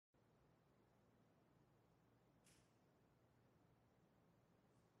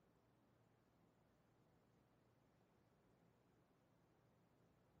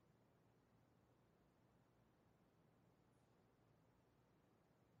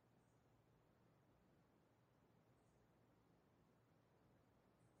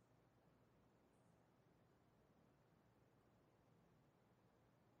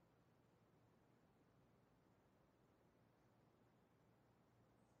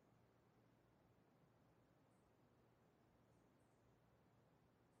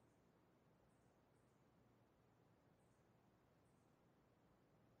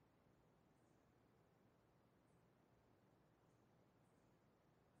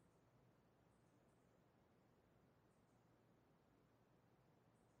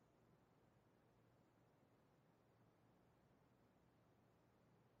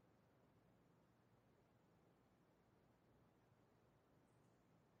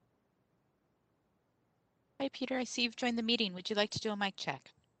Hi, Peter. I see you've joined the meeting. Would you like to do a mic check?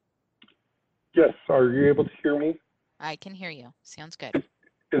 Yes, are you able to hear me? I can hear you. Sounds good.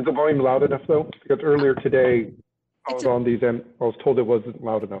 Is the volume loud enough though? Because earlier today I It's was on these and I was told it wasn't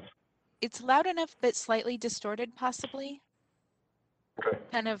loud enough. it's loud enough, but slightly distorted, possibly. Okay.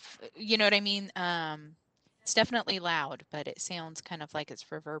 Kind of, you know what I mean? It's definitely loud, but it sounds kind of like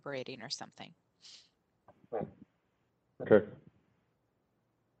it's reverberating or something. Okay.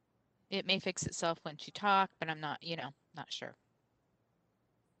 It may fix itself once you talk, but I'm not, not sure.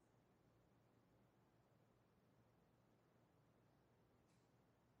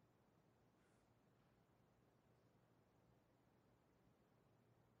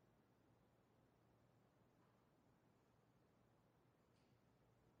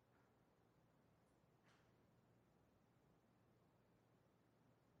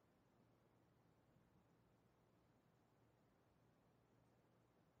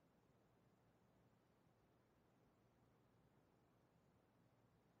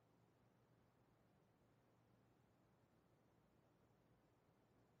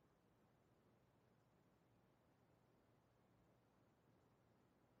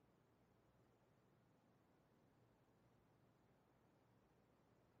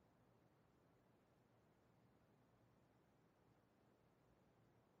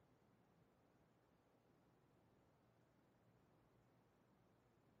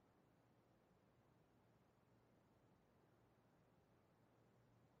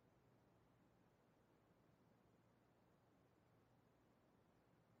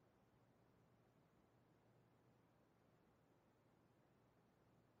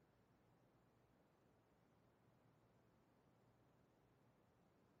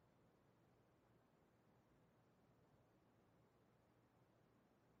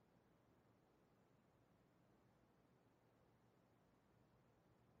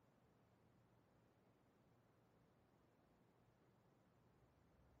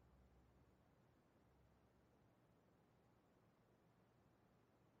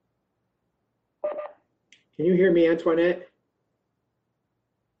 Can you hear me, Antoinette?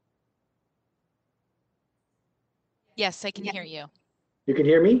 Yes, I can hear you. You can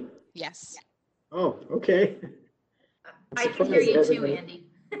hear me? Yes. Oh, okay. I can hear you too, Andy.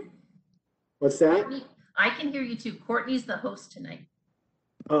 What's that? Courtney, I can hear you too. Courtney's the host tonight.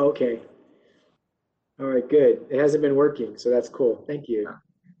 Oh, okay. All right, good. It hasn't been working, so that's cool. Thank you.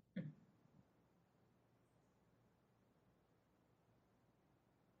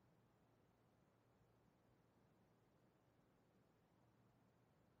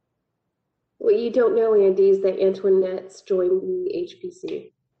 What you don't know, Andy, is that Antoinette's joined the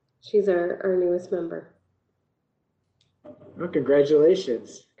HPC. She's our newest member. Oh,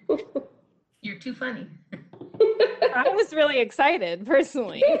 congratulations. You're too funny. I was really excited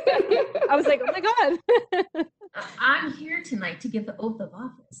personally. I was like, oh my God. I'm here tonight to give the oath of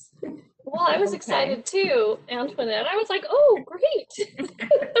office. Well, I was excited too, Antoinette. I was like, oh,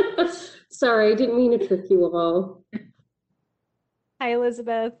 great. Sorry, I didn't mean to trick you all. Hi,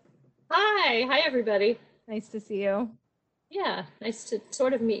 Elizabeth. Hi. Hi, everybody. Nice to see you. Yeah, nice to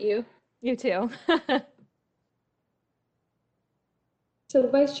sort of meet you. You too. So,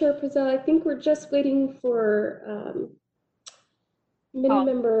 Vice Chair Prezell, I think we're just waiting for mini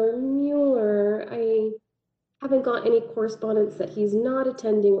member Mueller. I haven't got any correspondence that he's not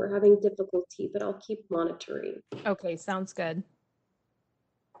attending or having difficulty, but I'll keep monitoring. Okay, sounds good.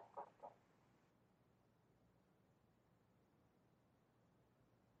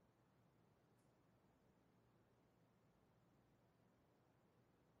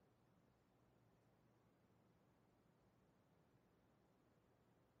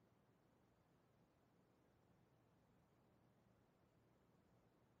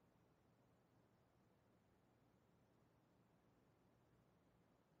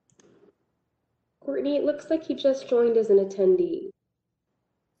 Courtney, it looks like he just joined as an attendee.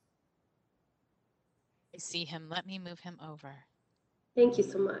 I see him. Let me move him over. Thank you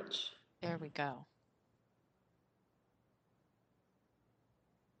so much. There we go.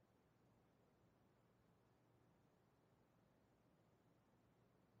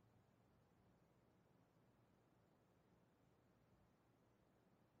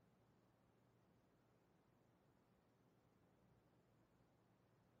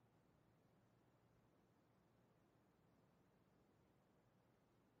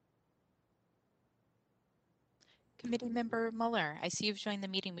 Committee Member Mueller, I see you've joined the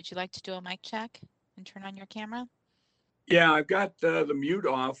meeting. Would you like to do a mic check and turn on your camera? Yeah, I've got the mute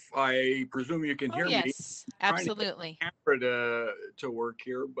off. I presume you can hear me. Yes, absolutely. I'm trying to get the camera to work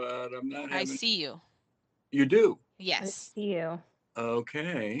here, but I'm not having. I see you. You do? Yes. I see you.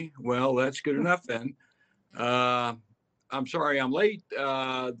 Okay, well, that's good enough then. I'm sorry I'm late.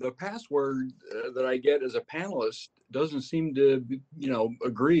 The password that I get as a panelist doesn't seem to,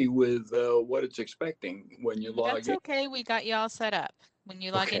 agree with what it's expecting when you log That's in. okay. We got you all set up. When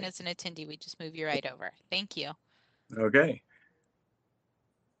you log in Okay. as an attendee, we just move you right over. Thank you. Okay.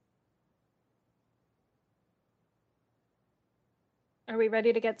 Are we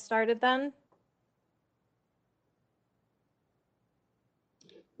ready to get started then?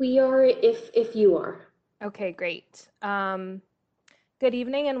 We are if you are. Okay, great. Good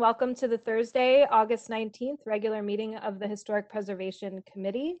evening and welcome to the Thursday, August 19th regular meeting of the Historic Preservation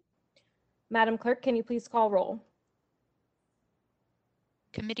Committee. Madam Clerk, can you please call roll?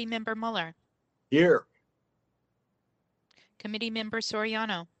 Committee Member Muller. Here. Committee Member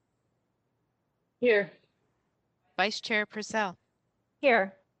Soriano. Here. Vice Chair Purcell.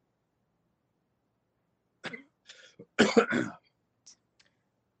 Here.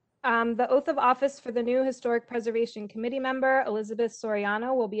 The oath of office for the new Historic Preservation Committee member, Elizabeth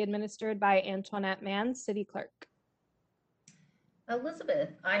Soriano, will be administered by Antoinette Mann, City Clerk. Elizabeth,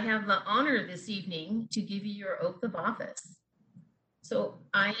 I have the honor this evening to give you your oath of office. So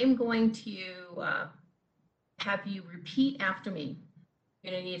I am going to have you repeat after me.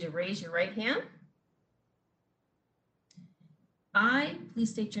 You're going to need to raise your right hand. I, please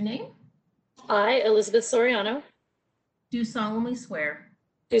state your name, I, Elizabeth Soriano, do solemnly swear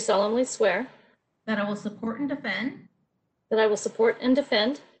do solemnly swear that I will support and defend that I will support and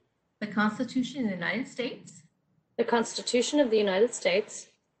defend the Constitution of the United States the Constitution of the United States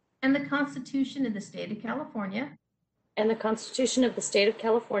and the Constitution of the State of California and the Constitution of the State of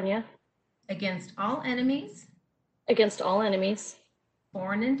California against all enemies, against all enemies,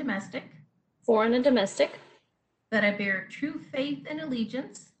 foreign and domestic, foreign and domestic, that I bear true faith and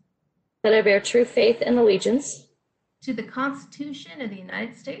allegiance that I bear true faith and allegiance to the Constitution of the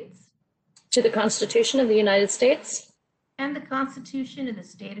United States to the Constitution of the United States and the Constitution of the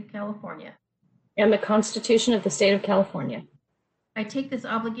State of California. and the Constitution of the State of California. I take this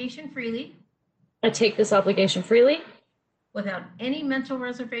obligation freely I take this obligation freely without any mental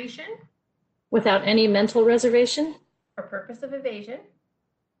reservation without any mental reservation or purpose of evasion,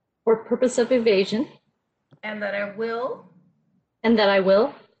 or purpose of evasion, and that I will and that I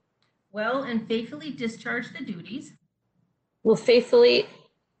will and faithfully discharge the duties, faithfully,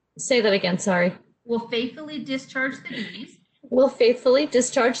 say that again, sorry. will faithfully discharge the duties Will faithfully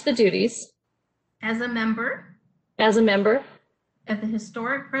discharge the duties as a member as a member of the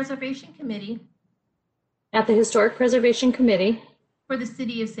Historic Preservation Committee at the Historic Preservation Committee for the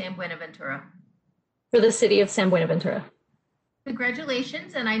City of San Buenaventura. for the City of San Buenaventura.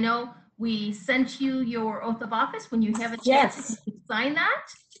 Congratulations, and I know we sent you your oath of office. When you have a chance Yes. to sign that.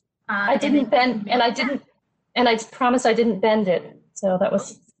 I didn't bend, and I promised I didn't bend it. So that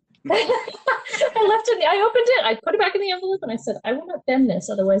was, I left it, I opened it, I put it back in the envelope and I said, I will not bend this,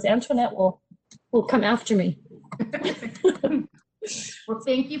 otherwise Antoinette will come after me. Well,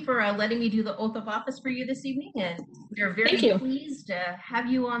 thank you for letting me do the oath of office for you this evening, and we're very Thank you. pleased to have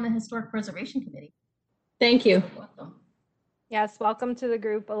you on the Historic Preservation Committee. Thank you. Welcome. Yes, welcome to the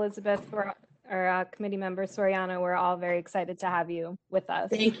group, Elizabeth, our committee member Soriano. We're all very excited to have you with us.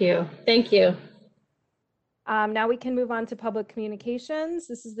 Thank you. Thank you. Now we can move on to public communications.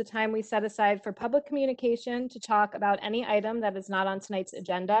 This is the time we set aside for public communication to talk about any item that is not on tonight's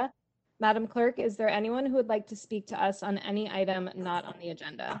agenda. Madam Clerk, is there anyone who would like to speak to us on any item not on the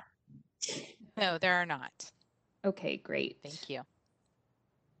agenda? No, there are not. Okay, great. Thank you.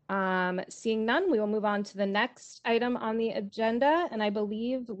 Seeing none, we will move on to the next item on the agenda, and I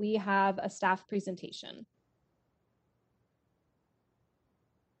believe we have a staff presentation.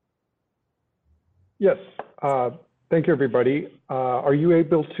 Yes. Thank you, everybody. Are you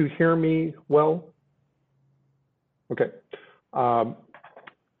able to hear me well? Okay.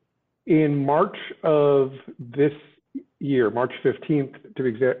 In March of this year, March 15th to be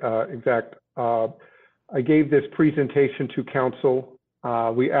exact, I gave this presentation to council.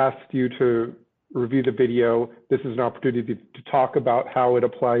 We asked you to review the video. This is an opportunity to talk about how it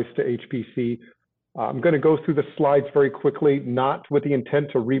applies to HPC. I'm going to go through the slides very quickly, not with the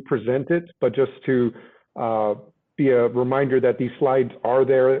intent to represent it, but just to be a reminder that these slides are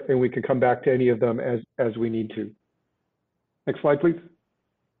there and we can come back to any of them as we need to. Next slide, please.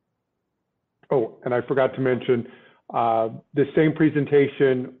 Oh, and I forgot to mention, the same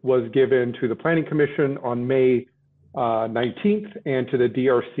presentation was given to the Planning Commission on May 19th and to the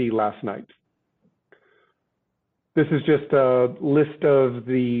DRC last night. This is just a list of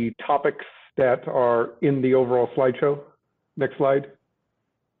the topics that are in the overall slideshow. Next slide.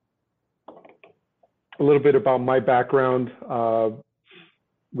 A little bit about my background.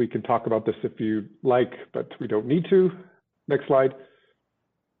 We can talk about this if you like, but we don't need to. Next slide.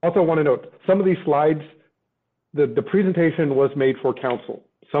 Also, I want to note, some of these slides, the presentation was made for council.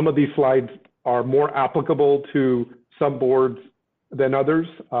 Some of these slides are more applicable to some boards than others,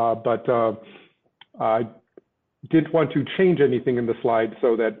 but I didn't want to change anything in the slide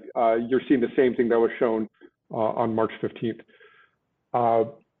so that you're seeing the same thing that was shown on March 15th.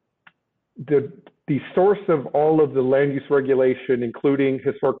 The source of all of the land use regulation, including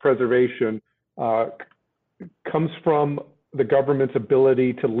historic preservation, comes from the government's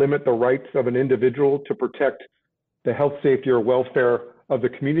ability to limit the rights of an individual to protect the health, safety, or welfare of the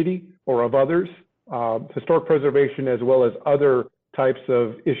community or of others. Historic preservation, as well as other types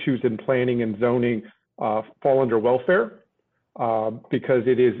of issues in planning and zoning, fall under welfare because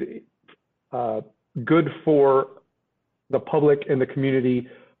it is good for the public and the community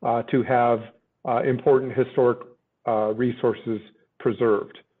to have important historic resources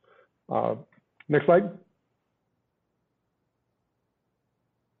preserved. Next slide.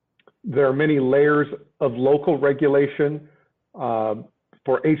 There are many layers of local regulation.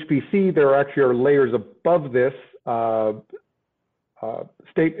 For HPC, there actually are layers above this,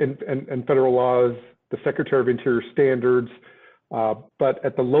 state and federal laws, the Secretary of Interior standards, but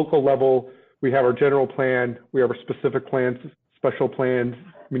at the local level, we have our general plan, we have our specific plans, special plans,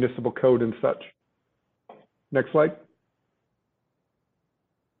 municipal code, and such. Next slide.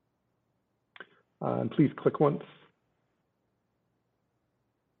 And please click once.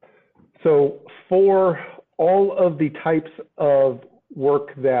 So for all of the types of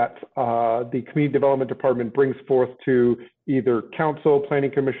work that the Community Development Department brings forth to either Council,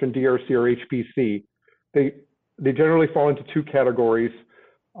 Planning Commission, DRC, or HPC, they generally fall into two categories.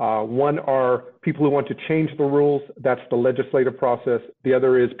 One are people who want to change the rules, that's the legislative process. The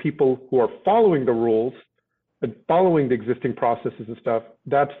other is people who are following the rules and following the existing processes and stuff.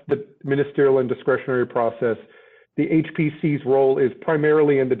 That's the ministerial and discretionary process. The HPC's role is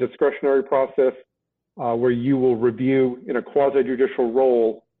primarily in the discretionary process, where you will review in a quasi-judicial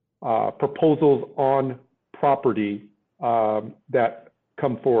role proposals on property that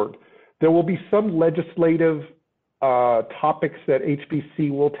come forward. There will be some legislative topics that HPC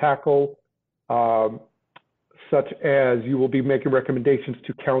will tackle, such as you will be making recommendations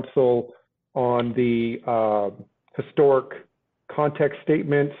to council on the historic context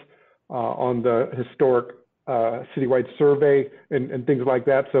statements, on the historic citywide survey, and things like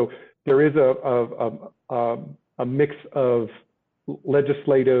that. So there is a mix of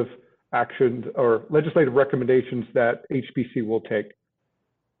legislative actions or legislative recommendations that HPC will take.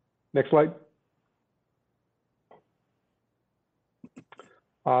 Next slide.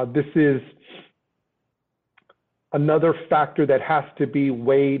 This is another factor that has to be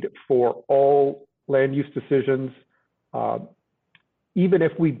weighed for all land use decisions. Even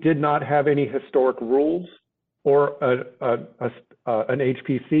if we did not have any historic rules or an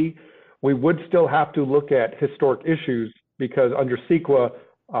HPC, we would still have to look at historic issues because under CEQA,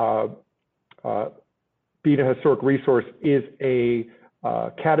 being a historic resource is a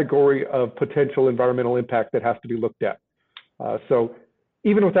category of potential environmental impact that has to be looked at. So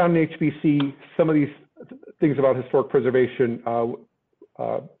even without an HPC, some of these things about historic preservation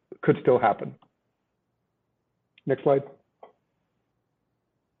could still happen. Next slide.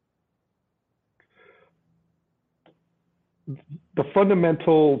 The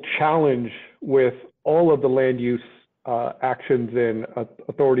fundamental challenge with all of the land use actions and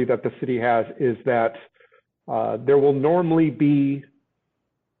authority that the city has is that there will normally be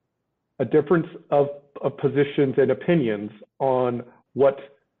a difference of positions and opinions on what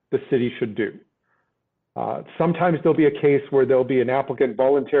the city should do. Sometimes there'll be a case where there'll be an applicant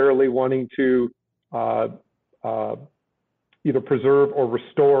voluntarily wanting to either preserve or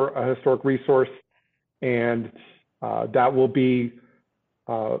restore a historic resource, and that will be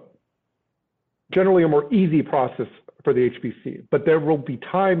generally a more easy process for the HPC. But there will be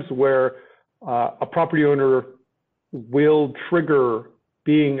times where a property owner will trigger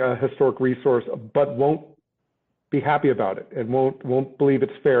being a historic resource, but won't be happy about it and won't believe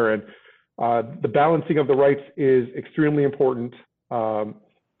it's fair. And the balancing of the rights is extremely important.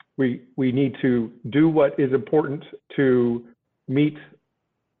 We need to do what is important to meet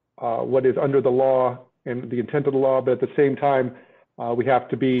what is under the law and the intent of the law, but at the same time, we have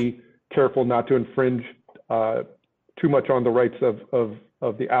to be careful not to infringe too much on the rights of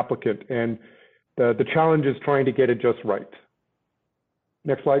the applicant. And the challenge is trying to get it just right.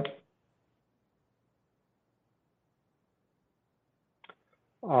 Next slide.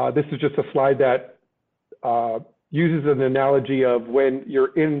 This is just a slide that uses an analogy of when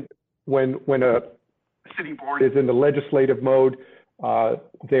a city board is in the legislative mode,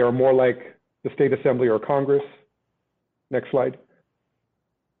 They are more like the state assembly or Congress. Next slide.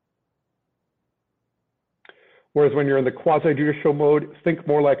 Whereas when you're in the quasi-judicial mode, think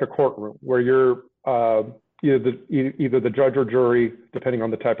more like a courtroom where you're either the judge or jury, depending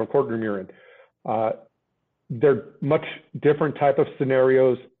on the type of courtroom you're in. They're much different type of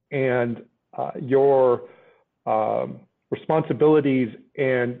scenarios, and your responsibilities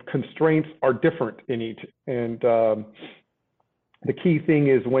and constraints are different in each. And the key thing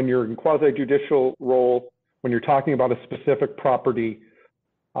is when you're in quasi-judicial role, when you're talking about a specific property,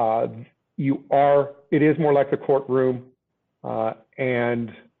 it is more like the courtroom,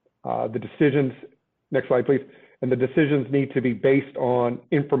 and the decisions, next slide please, and the decisions need to be based on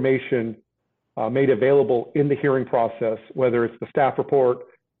information made available in the hearing process, whether it's the staff report,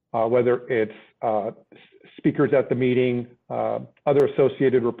 whether it's speakers at the meeting, other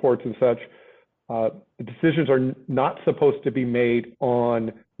associated reports and such. The decisions are not supposed to be made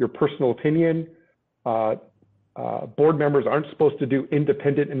on your personal opinion. Board members aren't supposed to do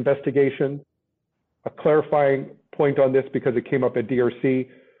independent investigation. A clarifying point on this, because it came up at DRC,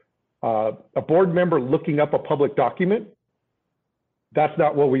 a board member looking up a public document, that's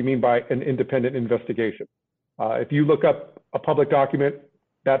not what we mean by an independent investigation. If you look up a public document,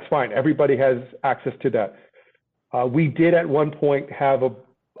 that's fine. Everybody has access to that. We did at one point have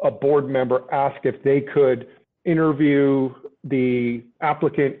a board member ask if they could interview the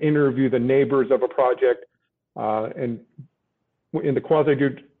applicant, interview the neighbors of a project, and in the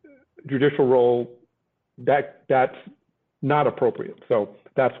quasi-judicial role, that's not appropriate. So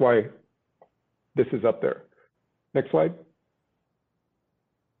that's why this is up there. Next slide.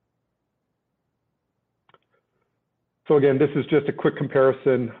 So again, this is just a quick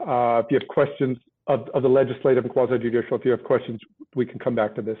comparison. If you have questions of the legislative and quasi-judicial, if you have questions, we can come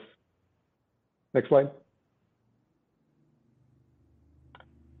back to this. Next slide.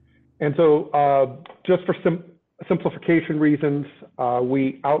 And so just for simplification reasons,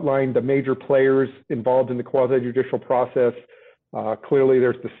 we outlined the major players involved in the quasi-judicial process. Clearly,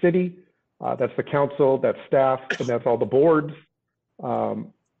 there's the city, that's the council, that's staff, and that's all the boards.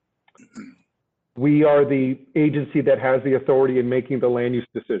 We are the agency that has the authority in making the land use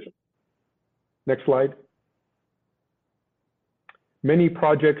decision. Next slide. Many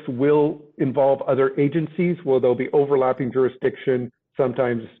projects will involve other agencies where there'll be overlapping jurisdiction.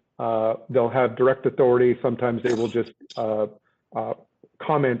 Sometimes they'll have direct authority. Sometimes they will just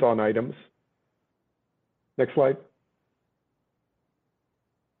comment on items. Next slide.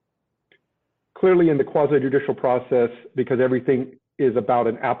 Clearly in the quasi-judicial process, because everything is about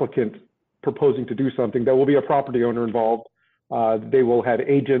an applicant proposing to do something, there will be a property owner involved. They will have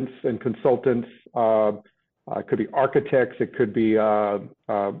agents and consultants. It could be architects. It could be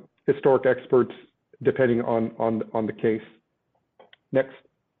historic experts, depending on the case. Next.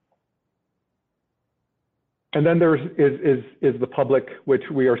 And then there is the public, which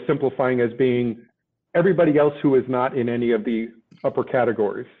we are simplifying as being everybody else who is not in any of the upper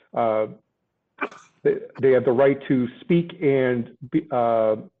categories. They have the right to speak and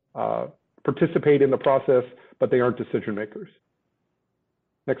participate in the process, but they aren't decision makers.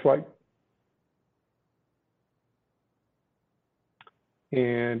 Next slide.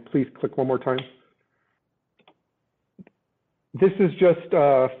 And please click one more time. This is just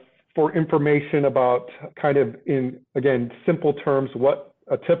for information about kind of in, again, simple terms, what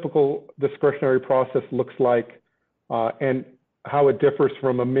a typical discretionary process looks like and how it differs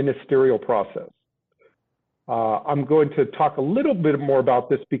from a ministerial process. I'm going to talk a little bit more about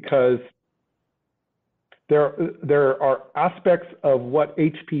this because there are aspects of what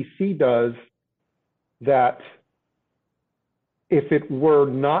HPC does that if it were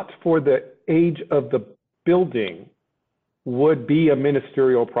not for the age of the building would be a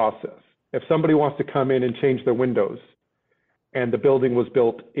ministerial process. If somebody wants to come in and change the windows and the building was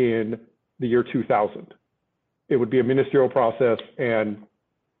built in the year 2000, it would be a ministerial process and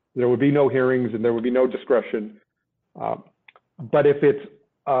there would be no hearings and there would be no discretion. But if it's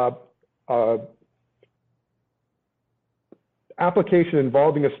application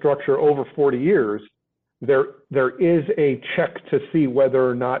involving a structure over 40 years, there is a check to see whether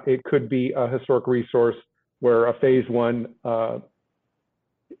or not it could be a historic resource where a phase one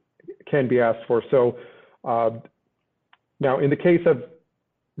can be asked for. So now in the case of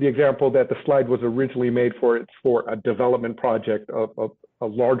the example that the slide was originally made for, it's for a development project of a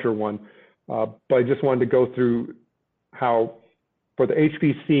larger one. But I just wanted to go through how for the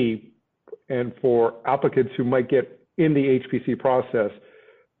HPC and for applicants who might get in the HPC process,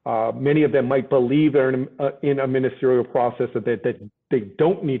 many of them might believe they're in a ministerial process that they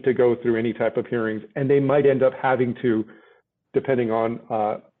don't need to go through any type of hearings, and they might end up having to depending on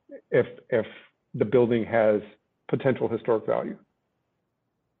if the building has potential historic value.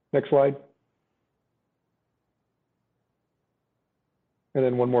 Next slide. And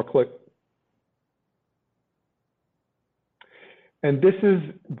then one more click. And this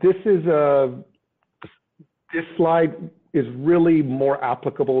slide is really more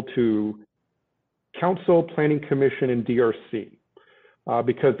applicable to council, planning commission, and DRC,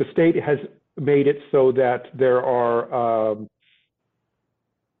 because the state has made it so that there are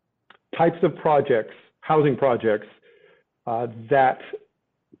types of projects, housing projects, that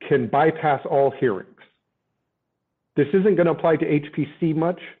can bypass all hearings. This isn't going to apply to HPC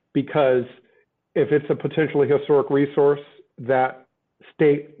much, because if it's a potentially historic resource, that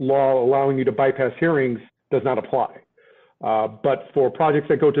state law allowing you to bypass hearings does not apply. But for projects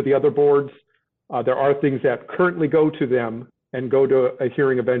that go to the other boards, there are things that currently go to them and go to a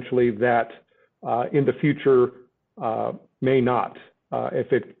hearing eventually that in the future may not,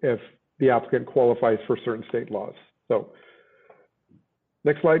 if the applicant qualifies for certain state laws. So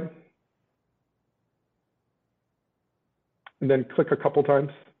next slide. And then click a couple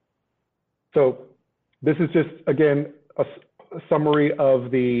times. So this is just, again, a summary of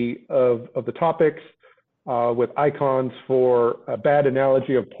the topics with icons for a bad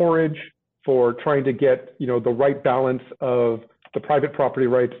analogy of porridge, for trying to get, you know, the right balance of the private property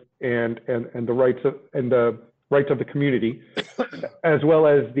rights and the rights of the community, as well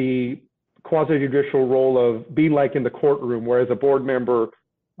as the quasi-judicial role of being like in the courtroom, where as a board member,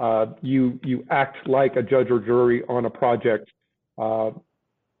 you act like a judge or jury on a project,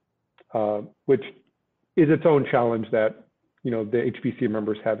 which is its own challenge that, you know, the HPC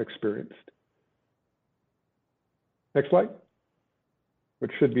members have experienced. Next slide,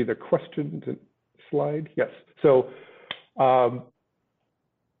 which should be the questions slide. Yes. So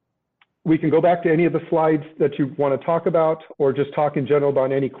we can go back to any of the slides that you want to talk about, or just talk in general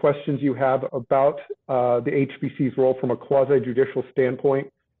about any questions you have about the HPC's role from a quasi-judicial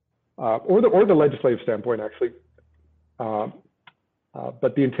standpoint, or the legislative standpoint, actually.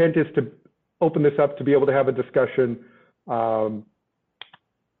 But the intent is to open this up to be able to have a discussion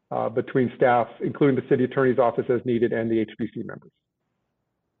between staff, including the city attorney's office as needed, and the HPC members.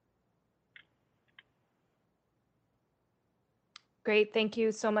 Great, thank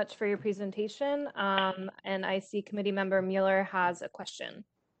you so much for your presentation. And I see committee member Mueller has a question.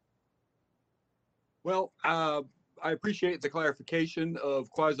 Well, I appreciate the clarification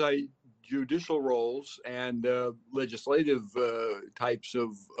of quasi-judicial roles and legislative types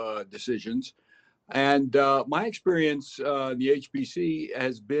of decisions. And my experience in the HPC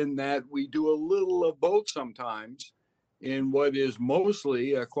has been that we do a little of both sometimes in what is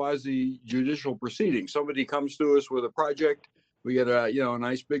mostly a quasi-judicial proceeding. Somebody comes to us with a project, we get a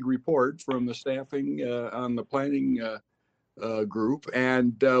nice big report from the staffing on the planning group,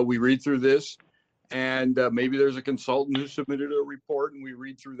 and we read through this, and maybe there's a consultant who submitted a report, and we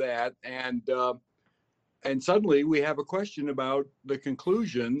read through that, and suddenly we have a question about the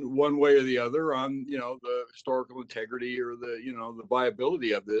conclusion, one way or the other, on the historical integrity or the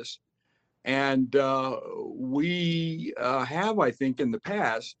viability of this. And we have, I think, in the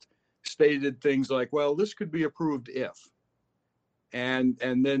past stated things like, well, this could be approved if. And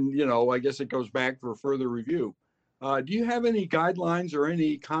then, I guess it goes back for further review. Do you have any guidelines or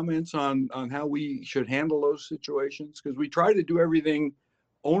any comments on how we should handle those situations? Because we try to do everything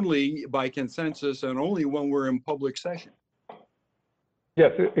only by consensus and only when we're in public session.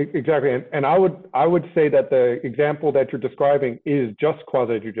 Yes, exactly. And I would say that the example that you're describing is just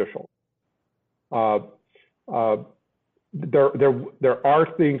quasi-judicial. There are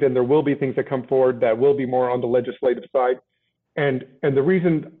things, and there will be things that come forward that will be more on the legislative side. And the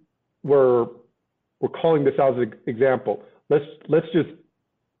reason we're calling this out as an example, let's just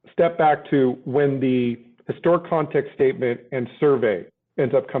step back to when the historic context statement and survey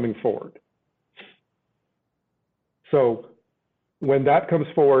ends up coming forward. So when that comes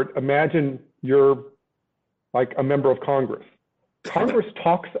forward, imagine you're like a member of Congress. Congress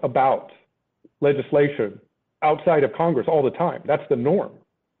talks about legislation outside of Congress all the time. That's the norm.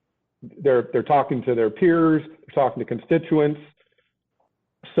 They're talking to their peers, they're talking to constituents.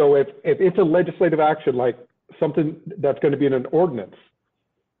 So if it's a legislative action, like something that's going to be in an ordinance,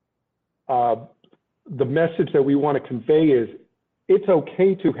 the message that we want to convey is it's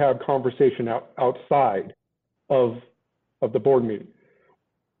okay to have conversation outside of the board meeting.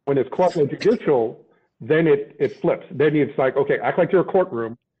 When it's quasi-judicial, then it flips. Then it's like, okay, act like you're a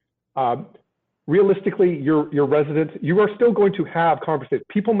courtroom. Realistically, your residents, you are still going to have conversations.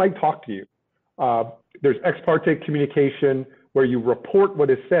 People might talk to you. There's ex parte communication where you report what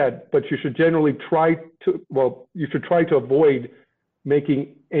is said, but you should generally try to, well, you should try to avoid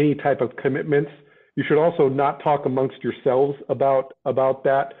making any type of commitments. You should also not talk amongst yourselves about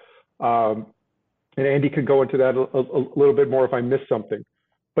that. And Andy can go into that a little bit more if I miss something.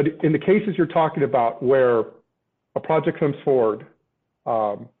 But in the cases you're talking about where a project comes forward,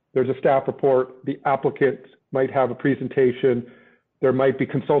 there's a staff report, the applicant might have a presentation, there might be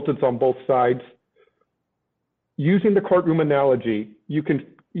consultants on both sides. Using the courtroom analogy, you can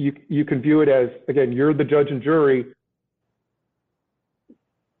view it as, again, you're the judge and jury.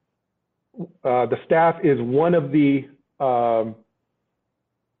 The staff is one of the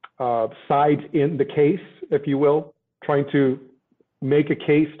sides in the case, if you will, trying to make a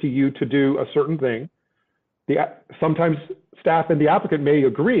case to you to do a certain thing. Sometimes staff and the applicant may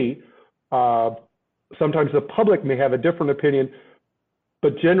agree. Sometimes the public may have a different opinion,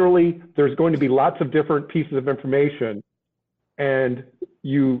 but generally there's going to be lots of different pieces of information, and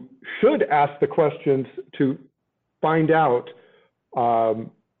you should ask the questions to find out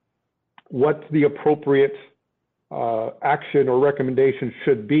what the appropriate action or recommendation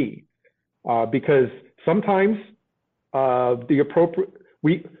should be, because sometimes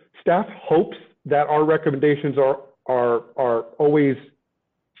staff hopes that our recommendations are always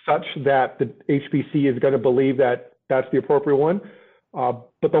such that the HPC is going to believe that that's the appropriate one. But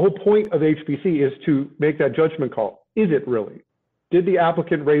the whole point of HPC is to make that judgment call. Is it really? Did the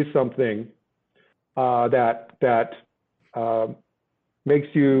applicant raise something that makes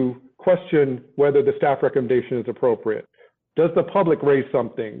you question whether the staff recommendation is appropriate? Does the public raise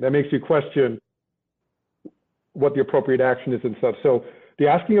something that makes you question what the appropriate action is and stuff? So the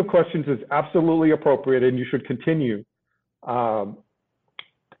asking of questions is absolutely appropriate, and you should continue. And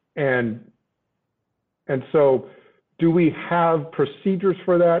so, do we have procedures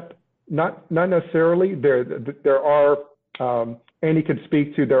for that? Not necessarily. There are, Andy can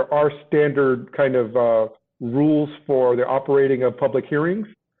speak to, there are standard kind of rules for the operating of public hearings.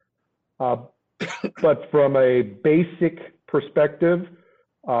 But from a basic perspective,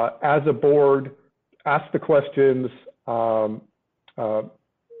 as a board, ask the questions,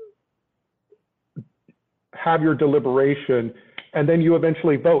 have your deliberation, and then you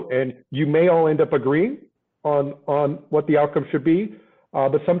eventually vote. And you may all end up agreeing on what the outcome should be,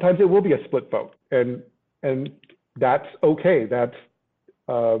 but sometimes it will be a split vote, and that's okay. That's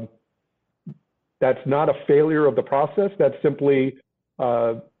not a failure of the process. That's simply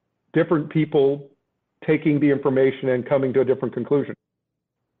different people taking the information and coming to a different conclusion.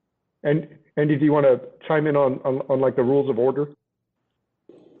 And Andy, do you want to chime in on like the rules of order?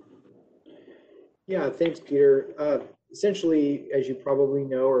 Yeah, thanks, Peter. Essentially, as you probably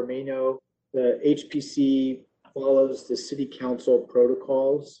know or may know, the HPC follows the city council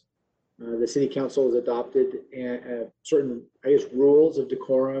protocols. The city council has adopted certain, I guess, rules of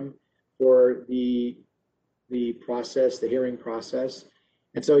decorum for the process, the hearing process.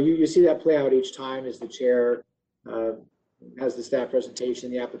 And so you see that play out each time as the chair has the staff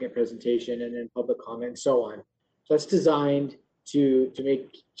presentation, the applicant presentation, and then public comment, and so on. So that's designed to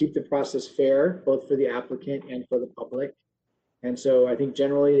keep the process fair, both for the applicant and for the public. And so I think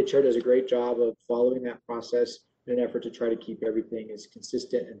generally the chair does a great job of following that process in an effort to try to keep everything as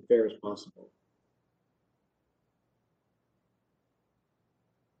consistent and fair as possible.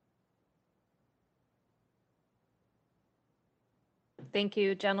 Thank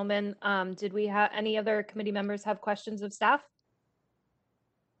you, gentlemen. Did we have any other committee members have questions of staff?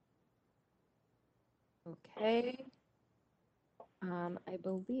 Okay. I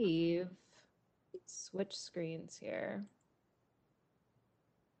believe, switch screens here.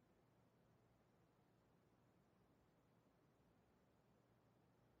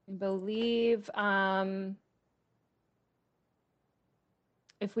 I believe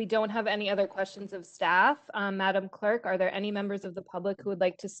if we don't have any other questions of staff, Madam Clerk, are there any members of the public who would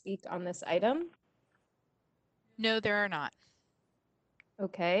like to speak on this item? No, there are not.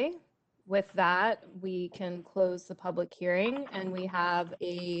 Okay. With that, we can close the public hearing, and we have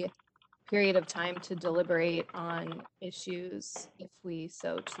a period of time to deliberate on issues if we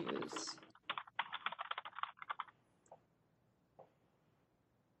so choose.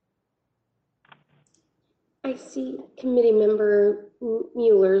 I see committee member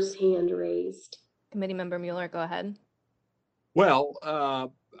Mueller's hand raised. Committee member Mueller, go ahead. Well,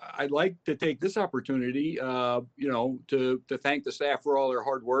 I'd like to take this opportunity, to thank the staff for all their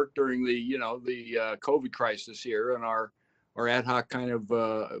hard work during the COVID crisis here and our ad hoc kind of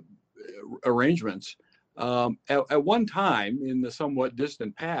arrangements. At one time in the somewhat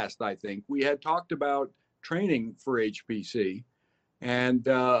distant past, I think we had talked about training for HPC, And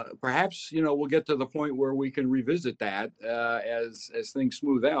perhaps, we'll get to the point where we can revisit that as things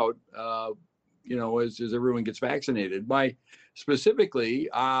smooth out, as everyone gets vaccinated. Specifically,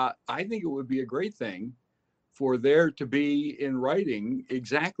 I think it would be a great thing for there to be in writing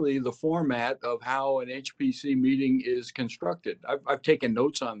exactly the format of how an HPC meeting is constructed. I've taken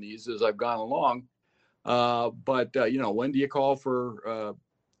notes on these as I've gone along, but when do you call for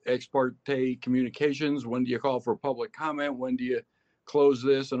ex parte communications? When do you call for public comment? When do you close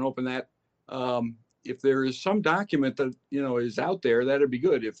this and open that? If there is some document that is out there, that'd be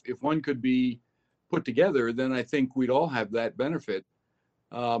good. If one could be put together, then I think we'd all have that benefit.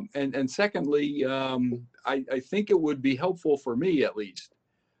 And secondly, I think it would be helpful for me, at least,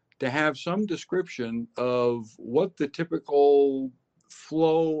 to have some description of what the typical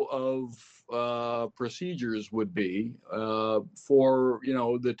flow of procedures would be for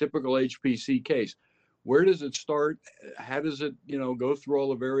the typical HPC case. Where does it start? How does it go through all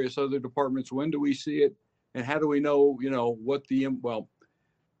the various other departments? When do we see it? And how do we know what the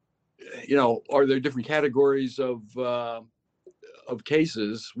are there different categories of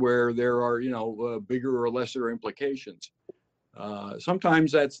cases where there are bigger or lesser implications?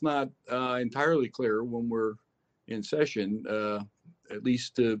 Sometimes that's not entirely clear when we're in session, at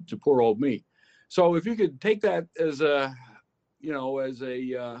least to poor old me. So if you could take that as a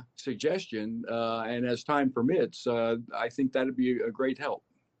suggestion, and as time permits, I think that'd be a great help.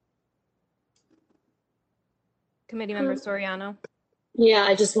 Committee Member Soriano. Yeah,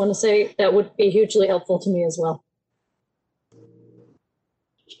 I just want to say that would be hugely helpful to me as well.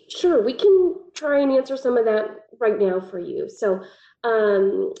 Sure, we can try and answer some of that right now for you. So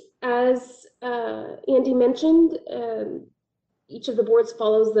as Andy mentioned, each of the boards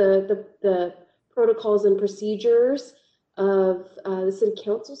follows the protocols and procedures of the City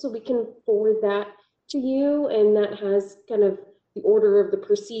Council. So we can forward that to you, and that has kind of the order of the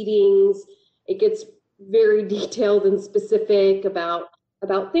proceedings. It gets very detailed and specific about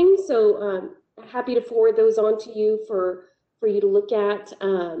things. So happy to forward those on to you for you to look at.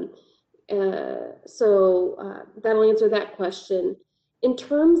 So that'll answer that question. In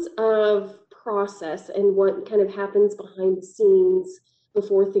terms of process and what kind of happens behind the scenes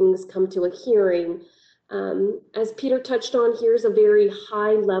before things come to a hearing, as Peter touched on, here's a very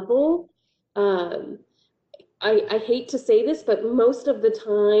high level. I hate to say this, but most of the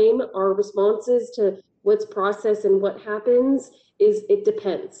time our responses to what's processed and what happens is it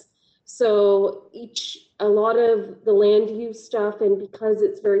depends. So a lot of the land use stuff, and because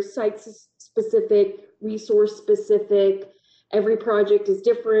it's very site specific, resource specific, every project is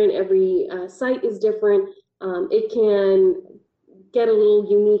different, every site is different, it can get a little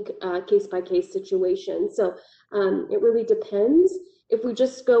unique case by case situation. So it really depends. If we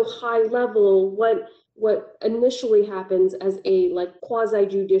just go high level, what initially happens as a quasi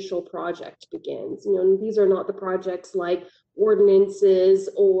judicial project begins. These are not the projects like ordinances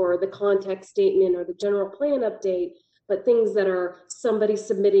or the context statement or the general plan update, but things that are somebody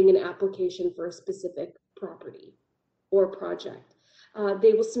submitting an application for a specific property or project.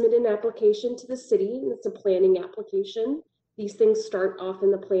 They will submit an application to the city, and it's a planning application. These things start off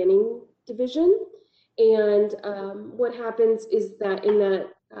in the planning division. And what happens is that in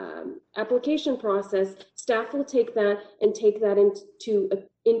that application process, staff will take that into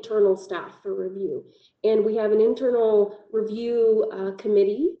internal staff for review. And we have an internal review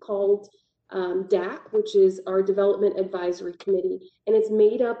committee called DAC, which is our Development Advisory Committee. And it's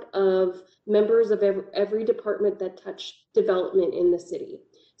made up of members of every department that touch development in the city.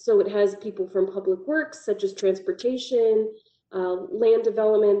 So it has people from public works, such as transportation, land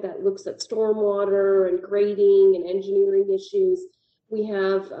development that looks at stormwater and grading and engineering issues. We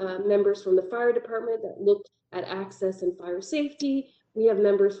have members from the fire department that look at access and fire safety. We have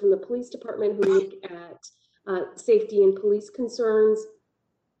members from the police department who look at safety and police concerns.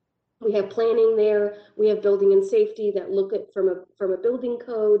 We have planning there. We have building and safety that look at from a building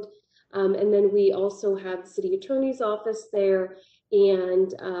code. And then we also have the city attorney's office there.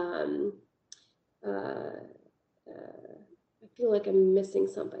 And I feel like I'm missing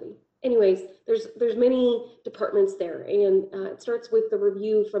somebody. Anyways, there's many departments there, and it starts with the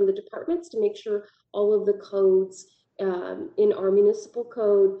review from the departments to make sure all of the codes in our municipal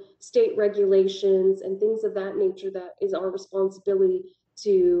code, state regulations, and things of that nature that is our responsibility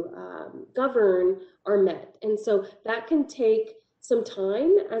to govern are met. And so that can take some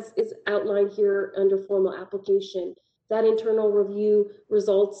time, as is outlined here under formal application. That internal review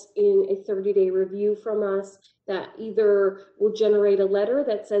results in a 30-day review from us that either will generate a letter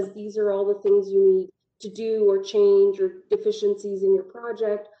that says these are all the things you need to do or change or deficiencies in your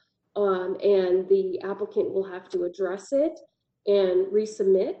project, and the applicant will have to address it. and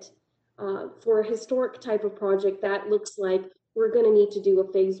resubmit. For a historic type of project, that looks like we're going to need to do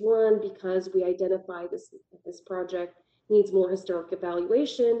a phase 1 because we identify this project needs more historic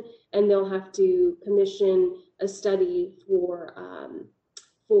evaluation, and they'll have to commission a study for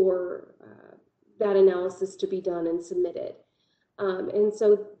that analysis to be done and submitted. And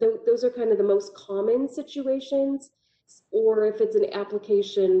so those are kind of the most common situations. Or if it's an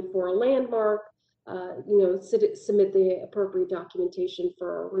application for a landmark, submit the appropriate documentation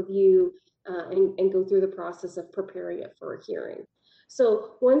for a review and go through the process of preparing it for a hearing.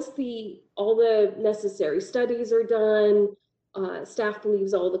 So once all the necessary studies are done, staff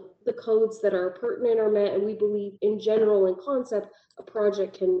believes all the codes that are pertinent are met, and we believe in general and concept a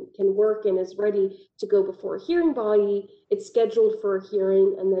project can work and is ready to go before a hearing body, it's scheduled for a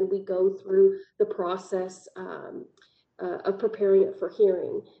hearing, and then we go through the process of preparing it for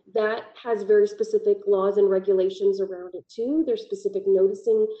hearing. That has very specific laws and regulations around it too. There's specific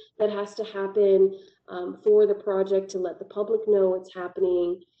noticing that has to happen for the project to let the public know it's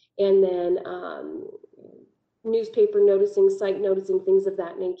happening, and then newspaper noticing, site noticing, things of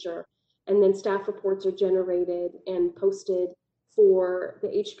that nature. And then staff reports are generated and posted for the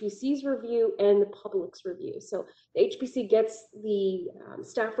HPC's review and the public's review. So the HPC gets the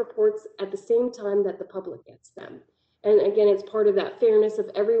staff reports at the same time that the public gets them. And again, it's part of that fairness of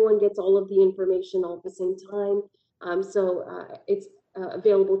everyone gets all of the information all at the same time. It's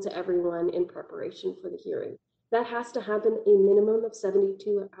available to everyone in preparation for the hearing. That has to happen a minimum of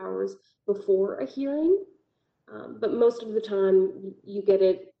 72 hours before a hearing. But most of the time you get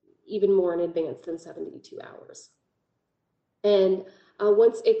it even more in advance than 72 hours. And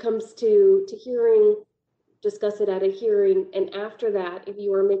once it comes to hearing, discuss it at a hearing. And after that, if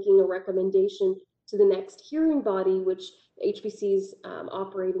you are making a recommendation to the next hearing body, which the HPC is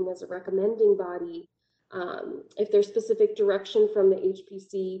operating as a recommending body, if there's specific direction from the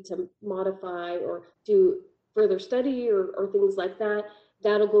HPC to modify or do further study or things like that,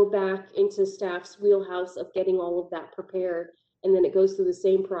 that'll go back into staff's wheelhouse of getting all of that prepared. And then it goes through the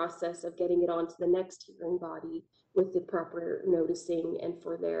same process of getting it onto the next hearing body with the proper noticing and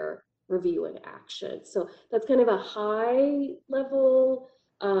for their review and action. So that's kind of a high level.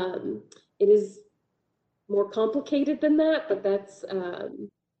 It is more complicated than that, but that's kind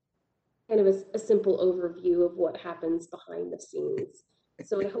of a simple overview of what happens behind the scenes.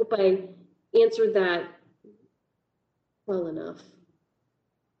 So I hope I answered that well enough.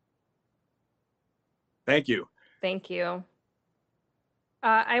 Thank you. Thank you.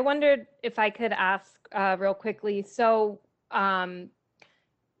 I wondered if I could ask real quickly. So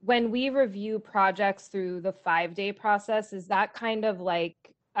when we review projects through the 5-day process, is that kind of like,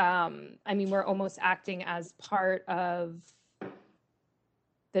 I mean, we're almost acting as part of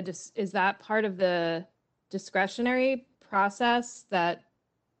is that part of the discretionary process that,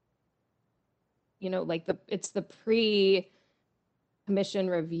 like it's the pre-commission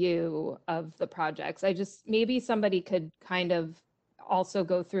review of the projects? Maybe somebody could kind of also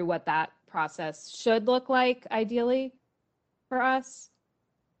go through what that process should look like ideally for us.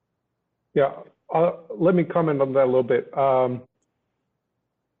 Yeah, let me comment on that a little bit.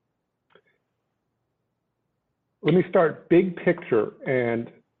 Let me start big picture, and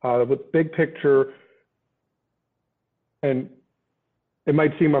with big picture, and it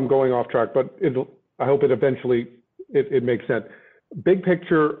might seem I'm going off track, but I hope it eventually it makes sense. Big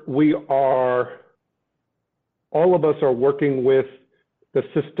picture, all of us are working with the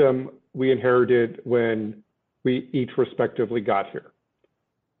system we inherited when we each respectively got here.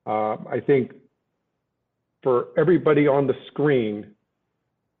 I think for everybody on the screen,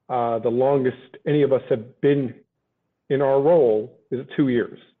 the longest any of us have been in our role is 2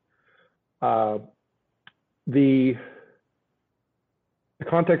 years. The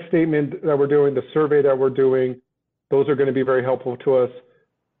context statement that we're doing, the survey that we're doing, those are going to be very helpful to us.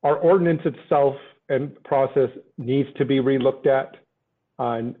 Our ordinance itself and process needs to be relooked at.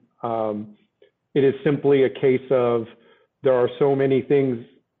 It is simply a case of there are so many things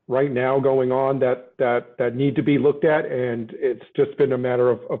right now going on that need to be looked at, and it's just been a matter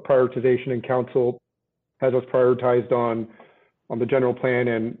of prioritization, and council has us prioritized on the general plan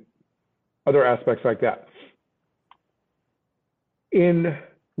and other aspects like that.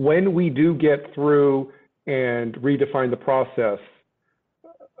 When we do get through and redefine the process,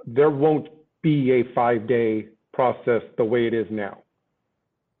 there won't be a 5-day process the way it is now.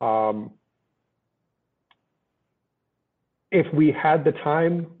 If we had the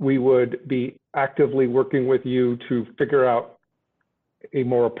time, we would be actively working with you to figure out a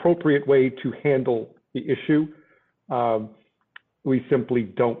more appropriate way to handle the issue. We simply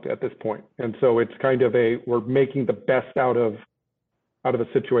don't at this point. And so it's kind of we're making the best out of out of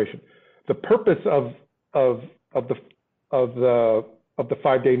a situation. The purpose of the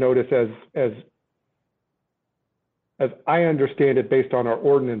 5-day notice, as I understand it, based on our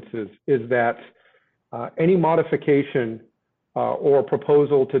ordinances, is that any modification or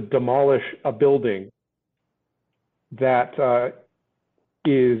proposal to demolish a building that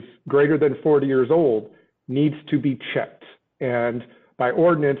is greater than 40 years old needs to be checked. And by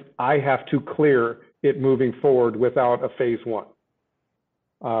ordinance, I have to clear it moving forward without a phase 1.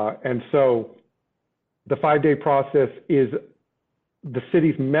 And so the 5-day process is the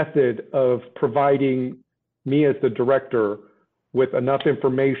city's method of providing me as the director with enough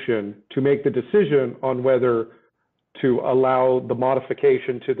information to make the decision on whether to allow the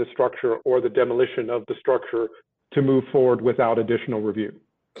modification to the structure or the demolition of the structure to move forward without additional review.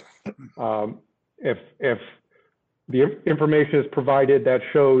 If the information is provided that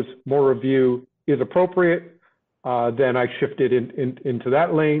shows more review is appropriate, then I shift it into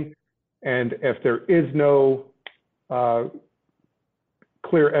that lane. And if there is no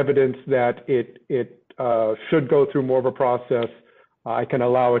clear evidence that it should go through more of a process, I can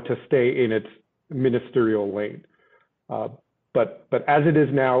allow it to stay in its ministerial lane. But as it is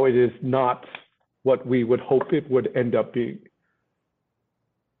now, it is not what we would hope it would end up being.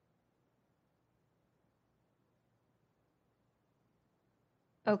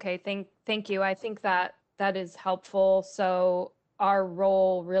 Okay, thank you. I think that is helpful. So our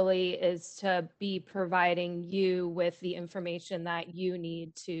role really is to be providing you with the information that you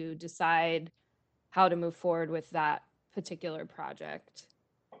need to decide how to move forward with that particular project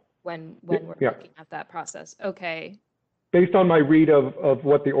when we're looking at that process. Okay. Based on my read of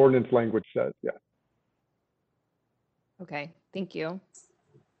what the ordinance language says, yeah. Okay, thank you.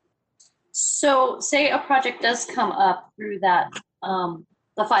 So say a project does come up through that,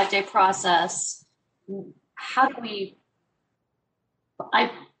 the 5-day process, how do we,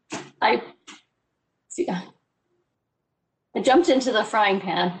 I jumped into the frying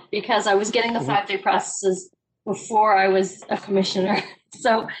pan because I was getting the 5-day processes before I was a commissioner.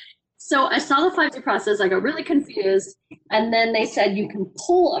 So I saw the 5-day process, I got really confused. And then they said you can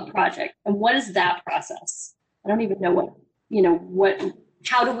pull a project. And what is that process? I don't even know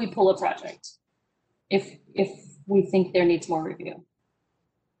how do we pull a project if we think there needs more review?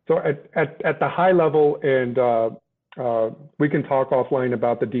 So at the high level, and we can talk offline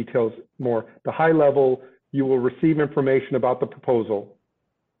about the details more. The high level, you will receive information about the proposal,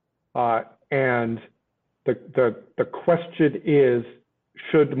 and the question is,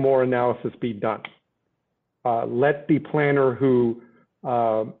 should more analysis be done? Let the planner who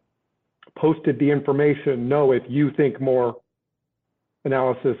posted the information know if you think more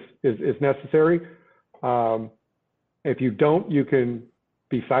analysis is necessary. If you don't, you can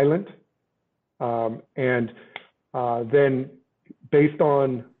be silent. And then based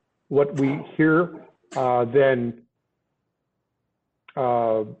on what we hear, then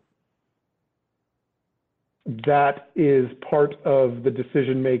that is part of the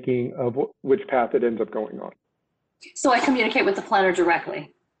decision-making of which path it ends up going on. So I communicate with the planner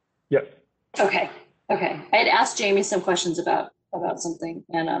directly? Yes. Okay. I had asked Jamie some questions about something,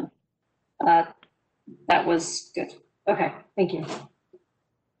 and that was good. Okay, thank you.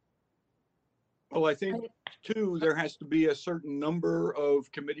 Well, I think too, there has to be a certain number of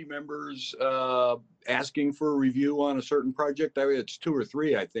committee members asking for a review on a certain project. I mean, it's 2 or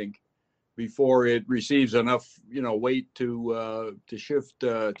 3, I think, before it receives enough, weight to shift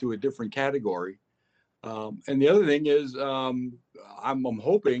to a different category. And the other thing is, I'm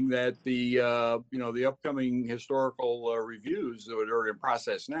hoping that the upcoming historical reviews that are in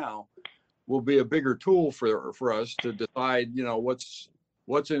process now will be a bigger tool for us to decide,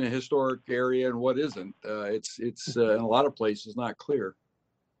 what's in a historic area and what isn't. It's in a lot of places not clear.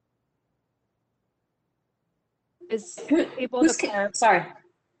 Is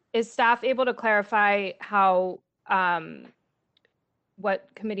staff able to clarify how what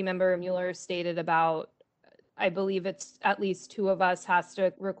committee member Mueller stated about, I believe it's at least 2 of us has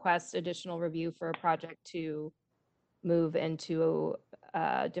to request additional review for a project to move into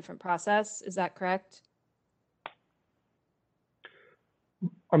a different process. Is that correct?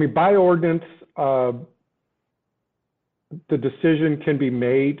 I mean, by ordinance, the decision can be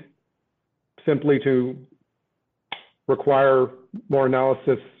made simply to require more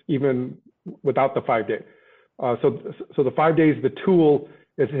analysis even without the 5-day. So the 5 days, the tool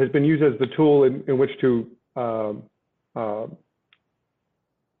has been used as the tool in which to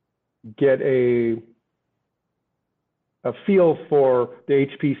get a feel for the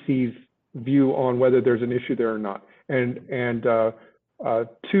HPC's view on whether there's an issue there or not. And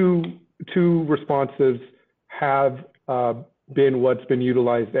two responses have been what's been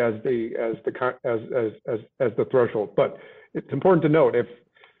utilized as the threshold. But it's important to note, if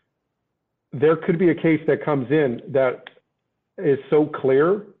there could be a case that comes in that is so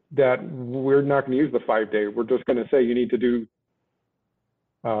clear that we're not going to use the 5-day. We're just going to say you need to do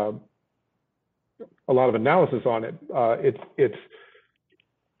a lot of analysis on it.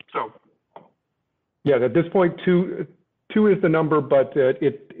 So yeah, at this point, two is the number, but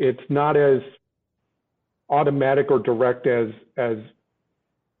it's not as automatic or direct as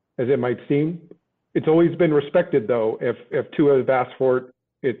it might seem. It's always been respected, though. If 2 has asked for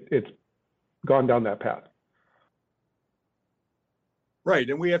it, it's gone down that path. Right,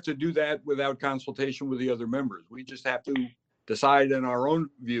 and we have to do that without consultation with the other members. We just have to decide in our own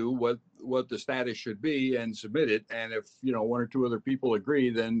view what the status should be and submit it. And if, 1 or 2 other people agree,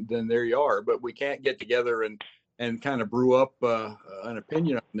 then there you are. But we can't get together and kind of brew up an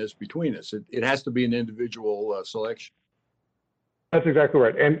opinion on this between us. It has to be an individual selection. That's exactly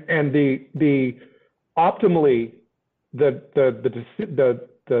right. And the optimally the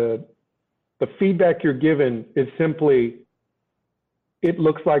feedback you're given is simply, it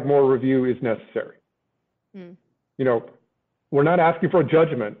looks like more review is necessary. We're not asking for a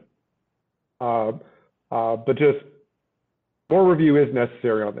judgment, but just more review is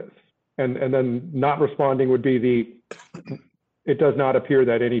necessary on this. And then not responding would be it does not appear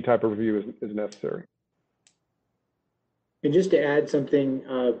that any type of review is necessary. And just to add something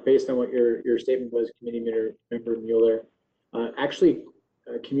based on what your statement was, Committee Member Mueller, actually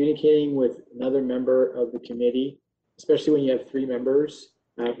communicating with another member of the committee, especially when you have 3 members,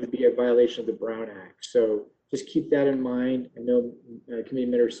 would be a violation of the Brown Act. So just keep that in mind. I know Committee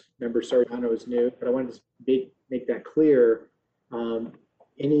Member Sardano is new, but I wanted to make that clear.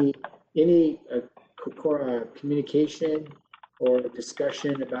 Any communication or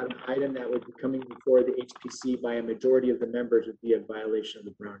discussion about an item that would be coming before the HPC by a majority of the members would be a violation of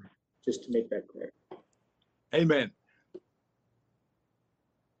the Brown Act, just to make that clear. Amen.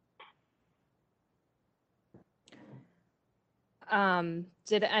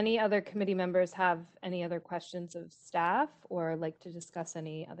 Did any other committee members have any other questions of staff or like to discuss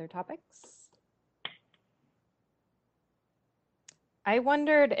any other topics? I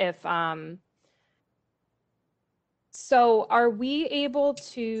wondered if, so are we able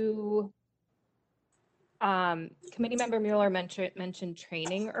to, Committee Member Mueller mentioned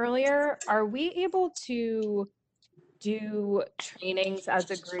training earlier. Are we able to do trainings as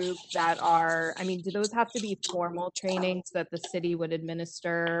a group that are, do those have to be formal trainings that the city would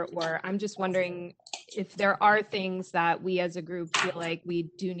administer? Or I'm just wondering if there are things that we as a group feel like we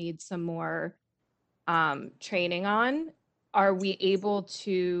do need some more training on. Are we able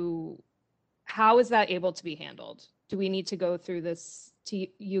to, how is that able to be handled? Do we need to go through this to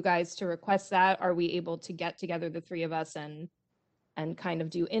you guys to request that? Are we able to get together, the 3 of us, and kind of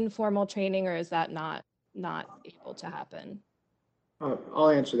do informal training, or is that not able to happen? I'll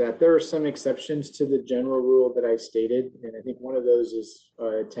answer that. There are some exceptions to the general rule that I stated, and I think one of those is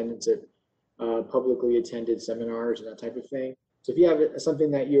attendance at publicly attended seminars and that type of thing. So if you have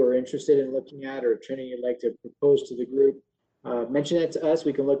something that you are interested in looking at or training you'd like to propose to the group, mention that to us.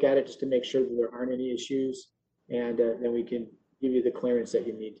 We can look at it just to make sure that there aren't any issues, and then we can give you the clearance that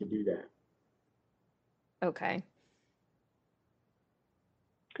you need to do that. Okay.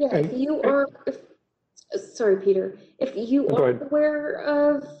 Yeah, if you are, sorry, Peter, if you are aware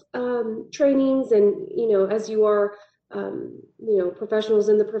of trainings and, as you are, professionals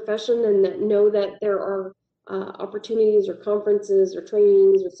in the profession and that know that there are opportunities or conferences or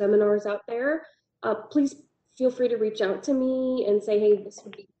trainings or seminars out there, please feel free to reach out to me and say, hey, this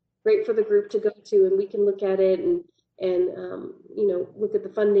would be great for the group to go to, and we can look at it and look at the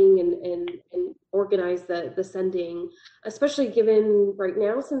funding and organize the sending, especially given right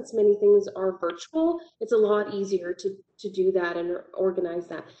now, since many things are virtual, it's a lot easier to do that and organize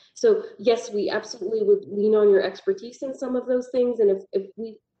that. So yes, we absolutely would lean on your expertise in some of those things. And if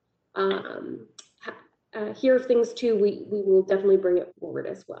we hear of things too, we will definitely bring it forward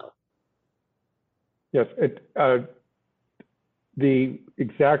as well. Yes,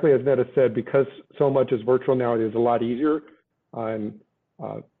 exactly as Netta said, because so much is virtual now, it is a lot easier and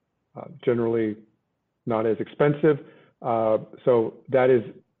generally not as expensive. So that is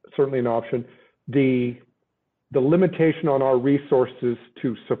certainly an option. The limitation on our resources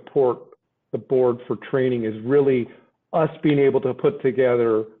to support the board for training is really us being able to put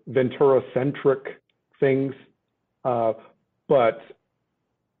together Ventura-centric things, but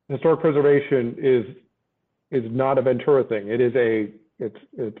historic preservation is not a Ventura thing.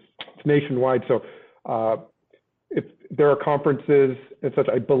 It's nationwide. So if there are conferences and such,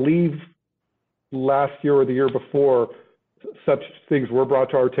 I believe last year or the year before, such things were brought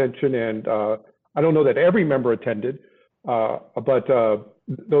to our attention, and I don't know that every member attended, but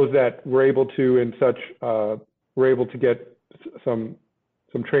those that were able to and such were able to get some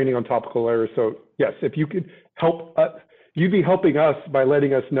training on topical areas. So yes, if you could help, you'd be helping us by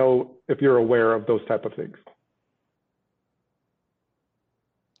letting us know if you're aware of those type of things.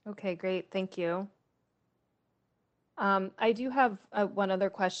 Okay, great. Thank you. I do have one other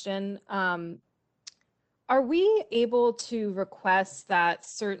question. Are we able to request that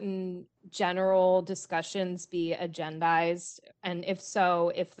certain general discussions be agendized? And if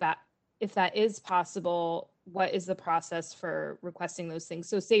so, if that is possible, what is the process for requesting those things?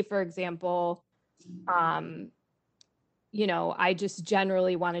 So say, for example, you know, I just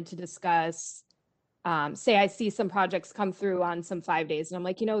generally wanted to discuss, say I see some projects come through on some 5 days and I'm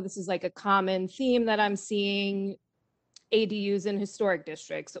like, you know, this is like a common theme that I'm seeing, ADUs in historic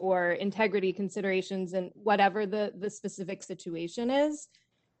districts or integrity considerations and whatever the specific situation is.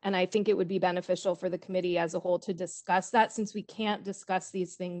 And I think it would be beneficial for the committee as a whole to discuss that. Since we can't discuss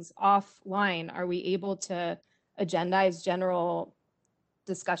these things offline, are we able to agendize general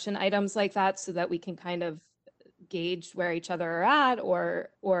discussion items like that so that we can kind of gauge where each other are at,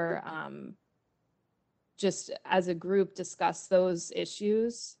 or just as a group discuss those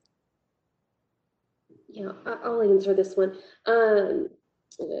issues? Yeah, I'll answer this one.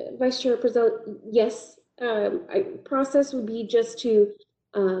 Vice Chair Prezell, yes, process would be just to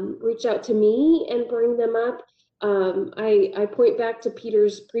reach out to me and bring them up. I point back to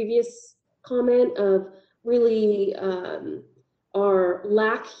Peter's previous comment of really our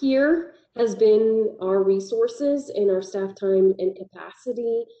lack here has been our resources and our staff time and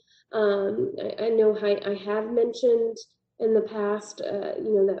capacity. I know I have mentioned in the past,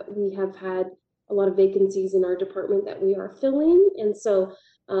 you know, that we have had a lot of vacancies in our department that we are filling. And so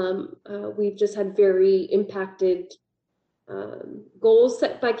we've just had very impacted goals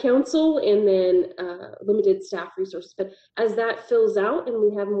set by council and then limited staff resources. But as that fills out and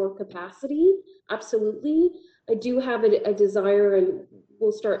we have more capacity, absolutely. I do have a desire, and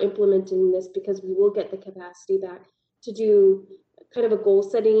we'll start implementing this because we will get the capacity back to do kind of a goal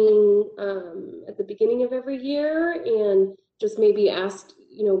setting at the beginning of every year, and just maybe ask,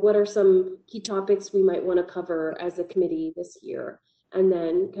 you know, what are some key topics we might want to cover as a committee this year, and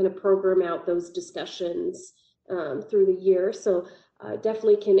then kind of program out those discussions through the year. So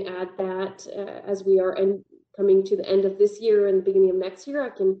definitely can add that as we are coming to the end of this year and the beginning of next year. I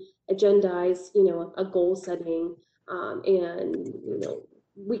can agendize, you know, a goal setting, and, you know,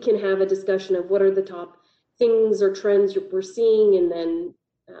 we can have a discussion of what are the top things or trends we're seeing, and then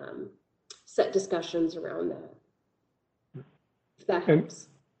set discussions around that, if that helps.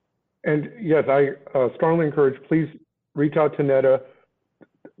 And yes, I strongly encourage, please reach out to Netta,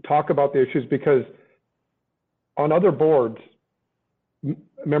 talk about the issues, because on other boards,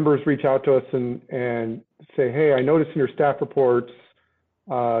 members reach out to us and say, hey, I noticed in your staff reports,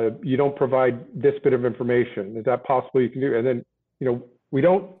 you don't provide this bit of information. Is that possible you can do? And then, you know, we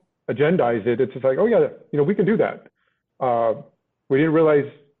don't agendize it. It's just like, oh yeah, you know, we can do that. We didn't realize,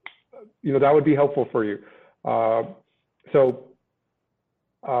 you know, that would be helpful for you. So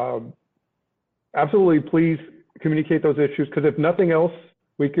absolutely, please communicate those issues, because if nothing else,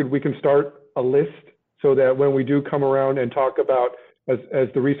 we can start a list so that when we do come around and talk about, as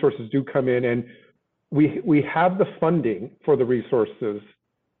the resources do come in, and we have the funding for the resources,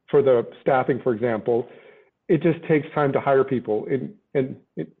 for the staffing, for example, it just takes time to hire people in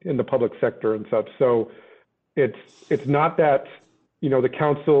the public sector and such. So it's not that, you know, the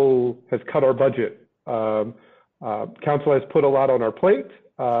council has cut our budget. Council has put a lot on our plate.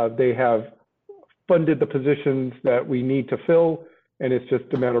 They have funded the positions that we need to fill, and it's just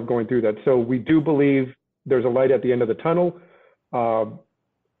a matter of going through that. So we do believe there's a light at the end of the tunnel.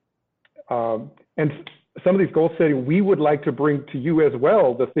 And some of these goal setting, we would like to bring to you as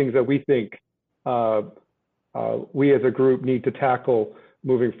well, the things that we think we as a group need to tackle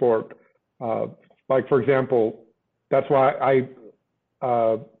moving forward. Like, for example, that's why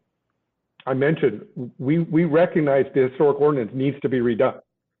I mentioned, we recognize the historic ordinance needs to be redone,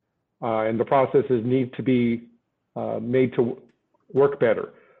 and the processes need to be made to work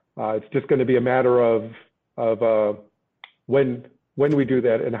better. It's just going to be a matter of when we do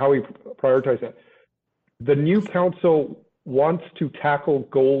that and how we prioritize that. The new council wants to tackle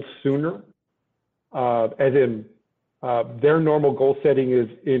goals sooner, as in their normal goal setting is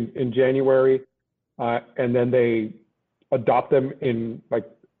in January, and then they adopt them in like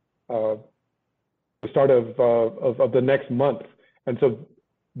the start of the next month. And so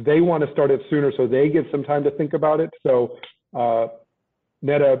they want to start it sooner, so they get some time to think about it. So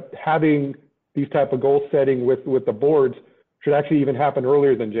Netta, having these type of goal setting with the boards should actually even happen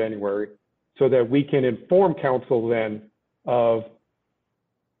earlier than January, so that we can inform council then of,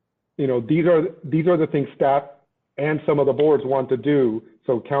 you know, these are the things staff and some of the boards want to do,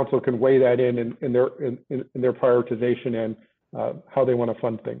 so council can weigh that in their prioritization and how they want to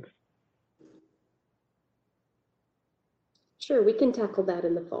fund things. Sure, we can tackle that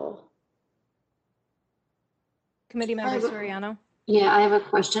in the fall. Committee member Soriano. Yeah, I have a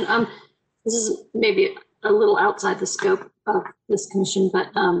question. This is maybe a little outside the scope of this commission,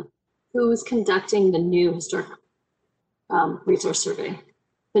 but who is conducting the new historic resource survey?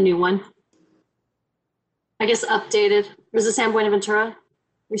 The new one? I guess updated. Is it San Buenaventura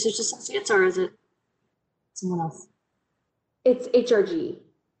Research Associates, or is it someone else? It's HRG.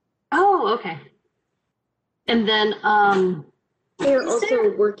 Oh, okay. And then they're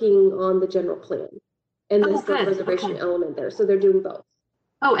also working on the general plan and the historic good. preservation Okay. element there. So they're doing both.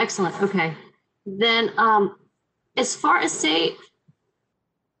 Oh, excellent. Okay. Then as far as, say,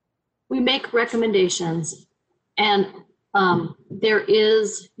 we make recommendations and there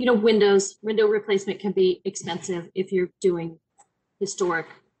is, you know, window replacement can be expensive if you're doing historic,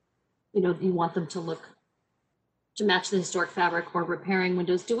 you know, you want them to match the historic fabric, or repairing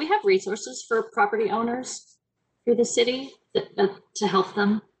windows. Do we have resources for property owners through the city to help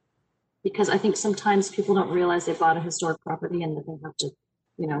them? Because I think sometimes people don't realize they bought a historic property and that they have to,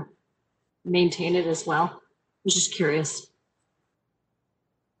 you know, maintain it as well. I was just curious.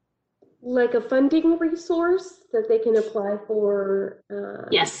 Like a funding resource that they can apply for?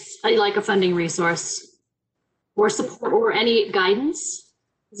 Yes, I like a funding resource or support or any guidance.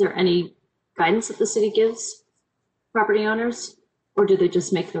 Is there any guidance that the city gives property owners, or do they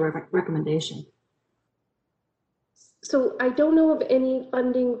just make the recommendation? So I don't know of any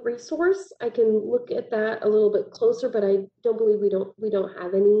funding resource. I can look at that a little bit closer, but I don't believe we don't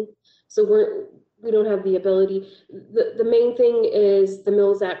have any. So we don't have the ability. The main thing is the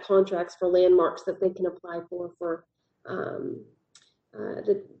Mills Act contracts for landmarks that they can apply for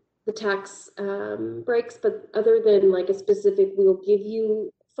the tax breaks. But other than like a specific, we'll give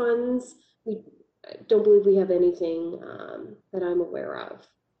you funds, I don't believe we have anything that I'm aware of.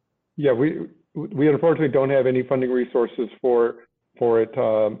 Yeah, we unfortunately don't have any funding resources for it,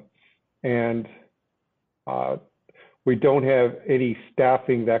 and we don't have any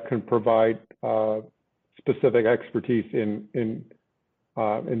staffing that can provide specific expertise in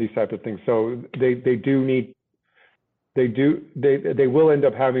these types of things. So they will end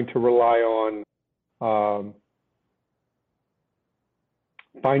up having to rely on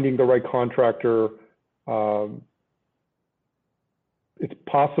finding the right contractor. It's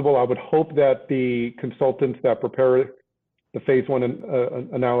possible, I would hope that the consultants that prepare the phase one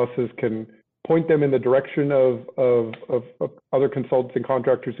analysis can point them in the direction of other consultants and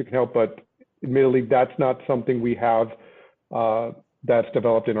contractors who can help, but admittedly, that's not something we have that's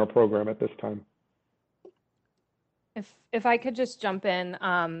developed in our program at this time. If I could just jump in,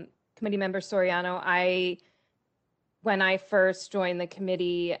 Committee Member Soriano, when I first joined the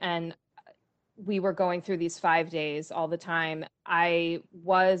committee and we were going through these 5 days all the time, I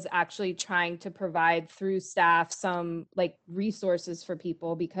was actually trying to provide through staff some like resources for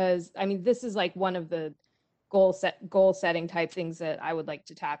people, because I mean, this is like one of the goal setting type things that I would like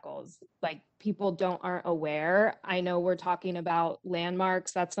to tackle, is like people aren't aware. I know we're talking about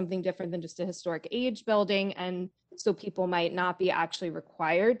landmarks. That's something different than just a historic age building. And so people might not be actually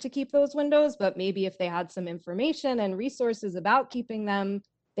required to keep those windows, but maybe if they had some information and resources about keeping them,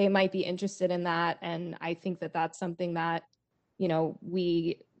 they might be interested in that. And I think that that's something that, you know,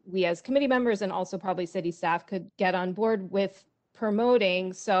 we as committee members and also probably city staff could get on board with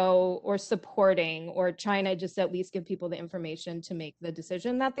promoting, or supporting, or trying to just at least give people the information to make the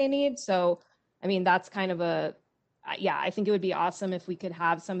decision that they need. So, I mean, that's kind of I think it would be awesome if we could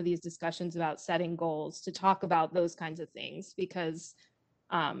have some of these discussions about setting goals to talk about those kinds of things, because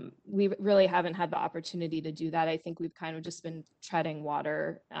we really haven't had the opportunity to do that. I think we've kind of just been treading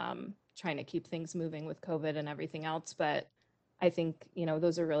water, trying to keep things moving with COVID and everything else. But I think, you know,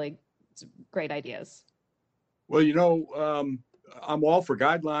 those are really great ideas. Well, you know, I'm all for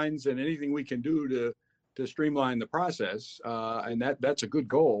guidelines and anything we can do to streamline the process, and that's a good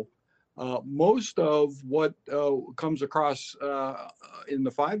goal. Most of what comes across in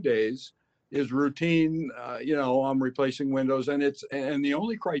the 5 days is routine. You know, I'm replacing windows, and the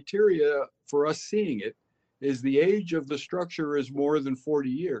only criteria for us seeing it is the age of the structure is more than 40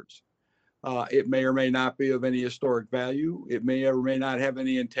 years. It may or may not be of any historic value. It may or may not have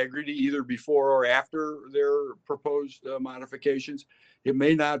any integrity either before or after their proposed modifications. It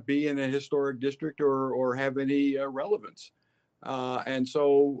may not be in a historic district or have any relevance. And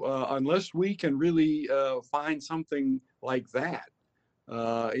so unless we can really find something like that,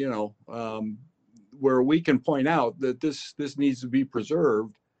 where we can point out that this needs to be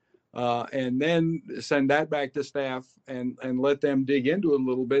preserved, and then send that back to staff and let them dig into it a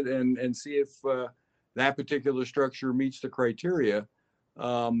little bit and see if that particular structure meets the criteria.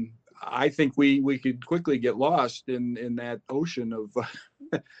 I think we could quickly get lost in that ocean of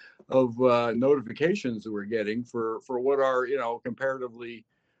of notifications that we're getting for what are comparatively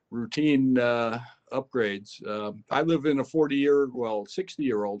routine upgrades. I live in a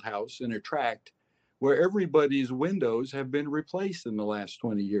 60-year-old house in a tract where everybody's windows have been replaced in the last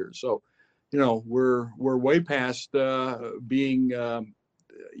 20 years. So, we're way past being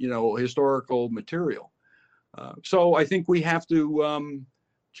historical material. So I think we have to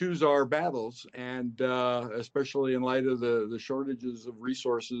choose our battles, and especially in light of the shortages of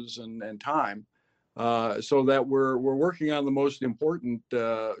resources and time, so that we're working on the most important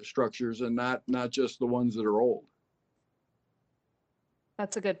structures and not just the ones that are old.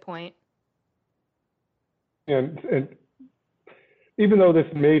 That's a good point. And even though this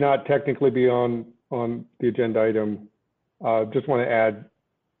may not technically be on the agenda item, just want to add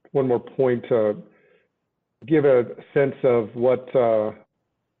one more point to give a sense of what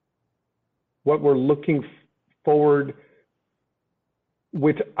we're looking forward,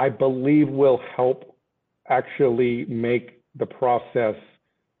 which I believe will help actually make the process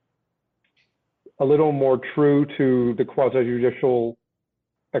a little more true to the quasi-judicial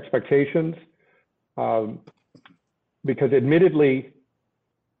expectations. Because admittedly,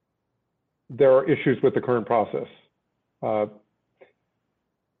 there are issues with the current process.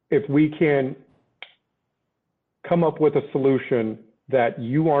 If we can come up with a solution that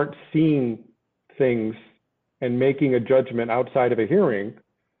you aren't seeing things and making a judgment outside of a hearing,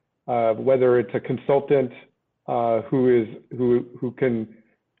 whether it's a consultant who can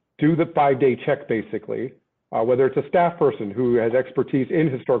do the 5-day check basically, whether it's a staff person who has expertise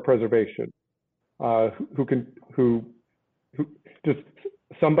in historic preservation, just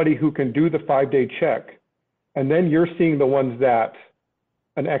somebody who can do the 5-day check, and then you're seeing the ones that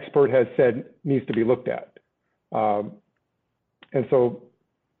an expert has said needs to be looked at. And so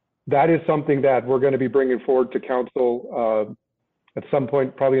that is something that we're going to be bringing forward to council at some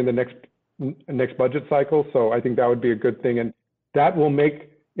point, probably in the next budget cycle. So I think that would be a good thing. And that will make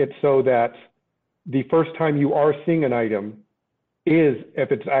it so that the first time you are seeing an item is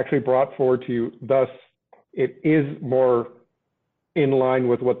if it's actually brought forward to you, thus it is more in line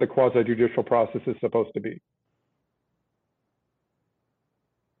with what the quasi-judicial process is supposed to be.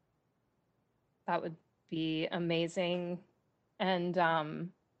 That would be amazing. And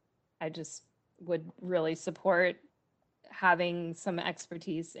I just would really support having some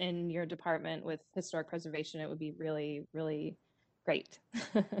expertise in your department with historic preservation. It would be really, really great.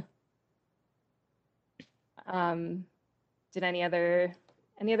 Did any other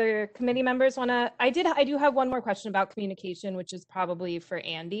committee members want to? I do have one more question about communication, which is probably for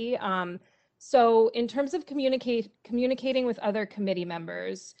Andy. So in terms of communicating with other committee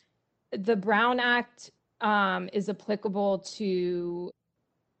members, the Brown Act is applicable to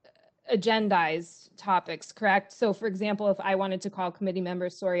agendized topics, correct? So for example, if I wanted to call committee member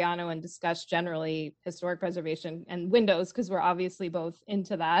Soriano and discuss generally historic preservation and windows, because we're obviously both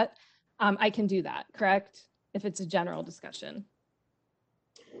into that, I can do that, correct? If it's a general discussion.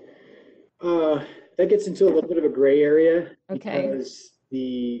 That gets into a little bit of a gray area. Okay. Because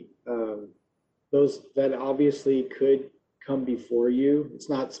those that obviously could come before you. It's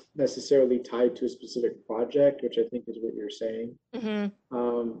not necessarily tied to a specific project, which I think is what you're saying.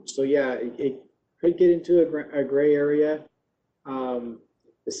 Mm-hmm. So yeah, it could get into a gray area. The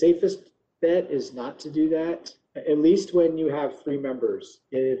safest bet is not to do that, at least when you have 3 members.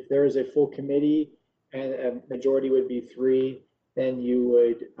 If there is a full committee and a majority would be 3, then you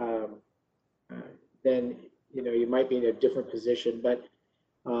would, then you might be in a different position. But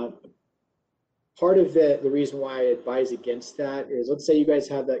part of the reason why I advise against that is, let's say you guys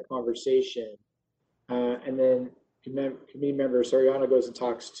have that conversation, and then committee member Soriano goes and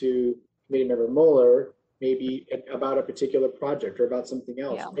talks to committee member Mueller, maybe about a particular project or about something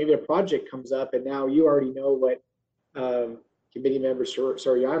else. Yeah. Maybe a project comes up and now you already know what committee member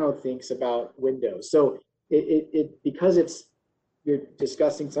Soriano thinks about Windows. So because you're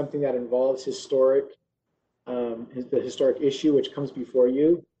discussing something that involves the historic issue, which comes before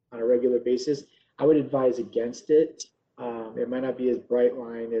you on a regular basis, I would advise against it. It might not be as bright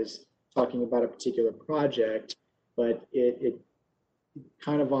line as talking about a particular project, but it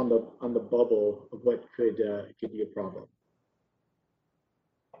kind of on the bubble of what could be a problem.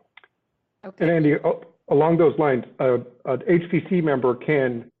 Okay. And Andy, along those lines, an HPC member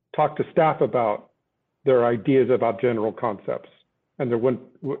can talk to staff about their ideas about general concepts. And there wouldn't,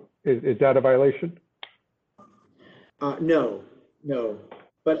 is that a violation? No.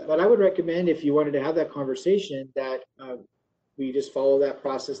 But I would recommend, if you wanted to have that conversation, that we just follow that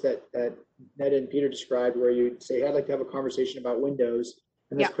process that Ned and Peter described, where you say, I'd like to have a conversation about Windows,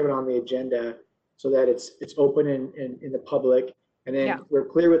 and let's put it on the agenda so that it's open in the public. And then we're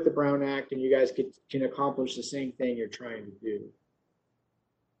clear with the Brown Act, and you guys can accomplish the same thing you're trying to do.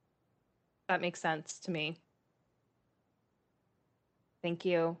 That makes sense to me. Thank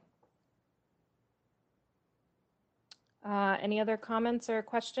you. Any other comments or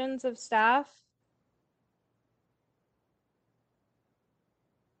questions of staff?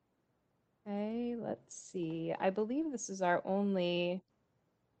 Okay, let's see. I believe this is our only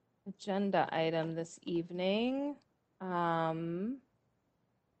agenda item this evening.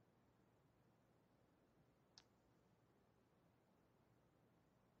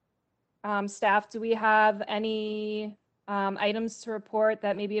 Staff, do we have any items to report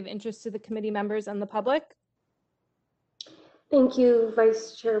that may be of interest to the committee members and the public? Thank you,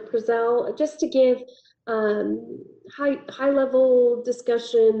 Vice Chair Prezell. Just to give high level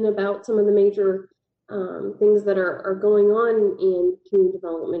discussion about some of the major things that are going on in community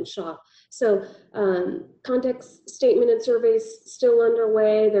development shop. So context statement and surveys still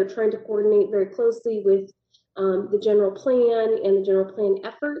underway. They're trying to coordinate very closely with the general plan and the general plan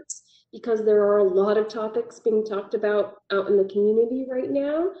efforts, because there are a lot of topics being talked about out in the community right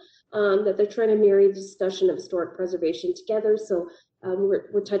now, that they're trying to marry the discussion of historic preservation together. So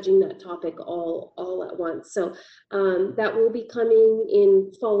we're touching that topic all at once. So that will be coming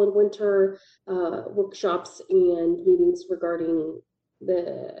in fall and winter workshops and meetings regarding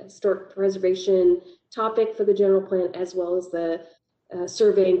the historic preservation topic for the general plan, as well as the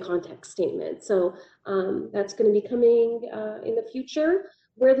survey and context statement. So that's going to be coming in the future.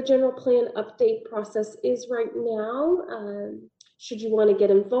 Where the general plan update process is right now, should you want to get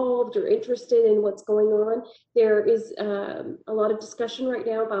involved or interested in what's going on, there is a lot of discussion right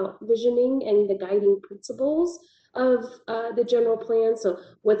now about visioning and the guiding principles of the general plan. So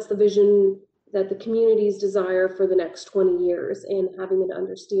what's the vision that the communities desire for the next 20 years, and having an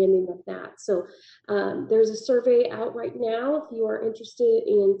understanding of that. So there's a survey out right now if you are interested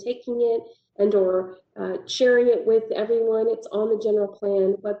in taking it and or sharing it with everyone. It's on the general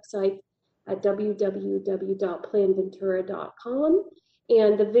plan website at www.planventura.com.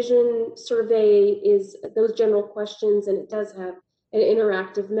 And the vision survey is those general questions, and it does have an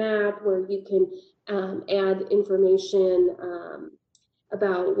interactive map where you can add information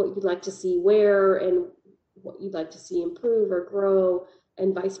about what you'd like to see where, and what you'd like to see improve or grow,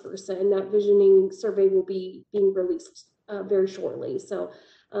 and vice versa. And that visioning survey will be being released very shortly. So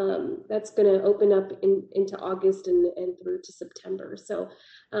that's going to open up into August and through to September. So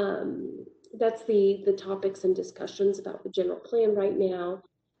that's the topics and discussions about the general plan right now.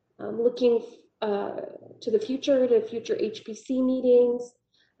 Looking to the future HPC meetings.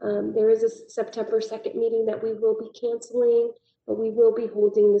 There is a September 2nd meeting that we will be canceling, but we will be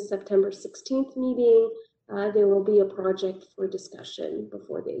holding the September 16th meeting. There will be a project for discussion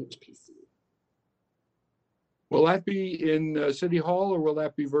before the HPC. Will that be in City Hall, or will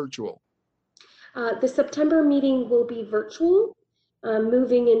that be virtual? The September meeting will be virtual.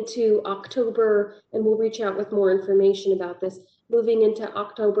 Moving into October, and we'll reach out with more information about this. Moving into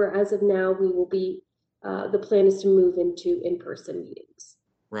October, as of now, we will be, the plan is to move into in-person meetings.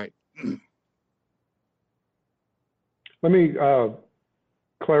 Right. Let me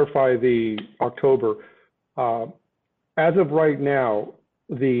clarify the October. As of right now,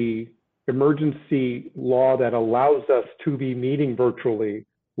 the emergency law that allows us to be meeting virtually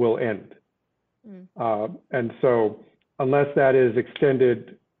will end. And so unless that is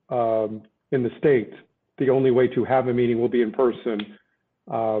extended in the state, the only way to have a meeting will be in person,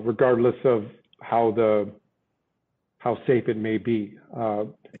 regardless of how safe it may be.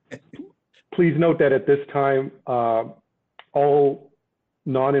 Please note that at this time, all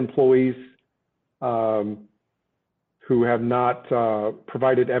non-employees who have not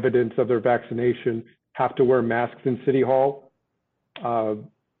provided evidence of their vaccination have to wear masks in City Hall.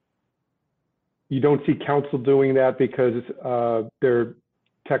 You don't see council doing that because I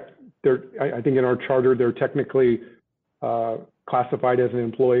think in our charter, they're technically classified as an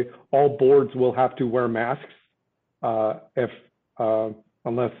employee. All boards will have to wear masks unless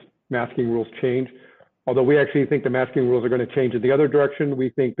masking rules change. Although we actually think the masking rules are going to change in the other direction. We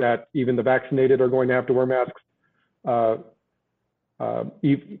think that even the vaccinated are going to have to wear masks,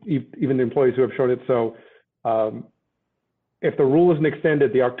 even the employees who have shown it. So if the rule isn't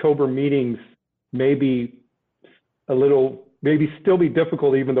extended, the October meetings maybe a little, maybe still be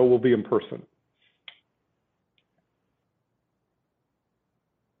difficult even though we'll be in person.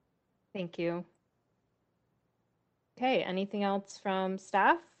 Thank you. Okay, anything else from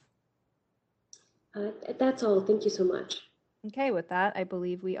staff? That's all. Thank you so much. Okay, with that, I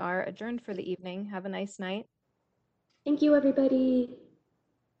believe we are adjourned for the evening. Have a nice night. Thank you, everybody.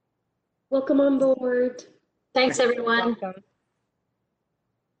 Welcome on board. Thanks, everyone. Welcome.